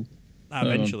skill.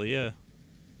 Eventually, yeah.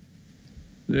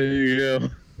 There you go.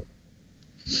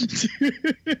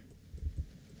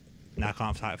 Nah, I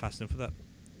can't type fast enough for that.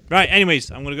 Right,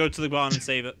 anyways, I'm gonna go to the barn and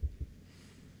save it.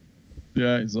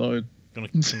 Yeah, it's sorted. Gonna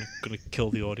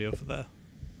kill the audio for there.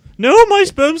 No, my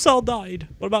sperm cell died.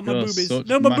 What about my You're boobies? such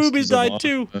No, my boobies masters of died art.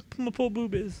 too. My poor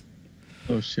boobies.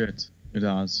 Oh shit, it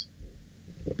has.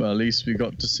 But at least we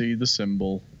got to see the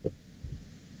symbol.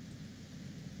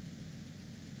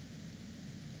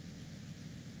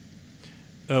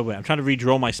 Oh wait, I'm trying to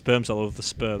redraw my sperm cell over the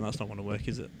sperm. That's not going to work,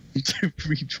 is it?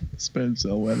 Redraw sperm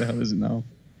cell, where the hell is it now?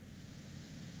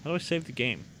 How do I save the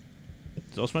game?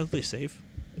 Does it automatically save?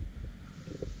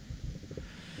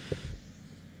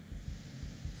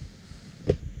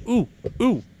 Ooh,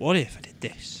 ooh, what if I did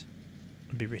this?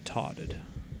 I'd be retarded.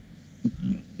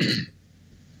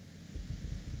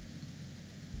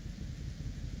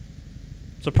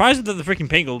 Surprised that the freaking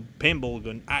paintball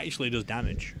gun actually does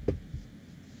damage.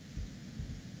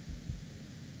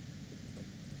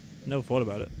 Never thought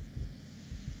about it.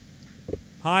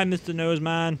 Hi, Mr.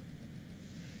 Noseman.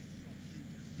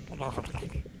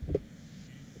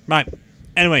 Right.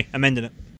 Anyway, I'm ending it.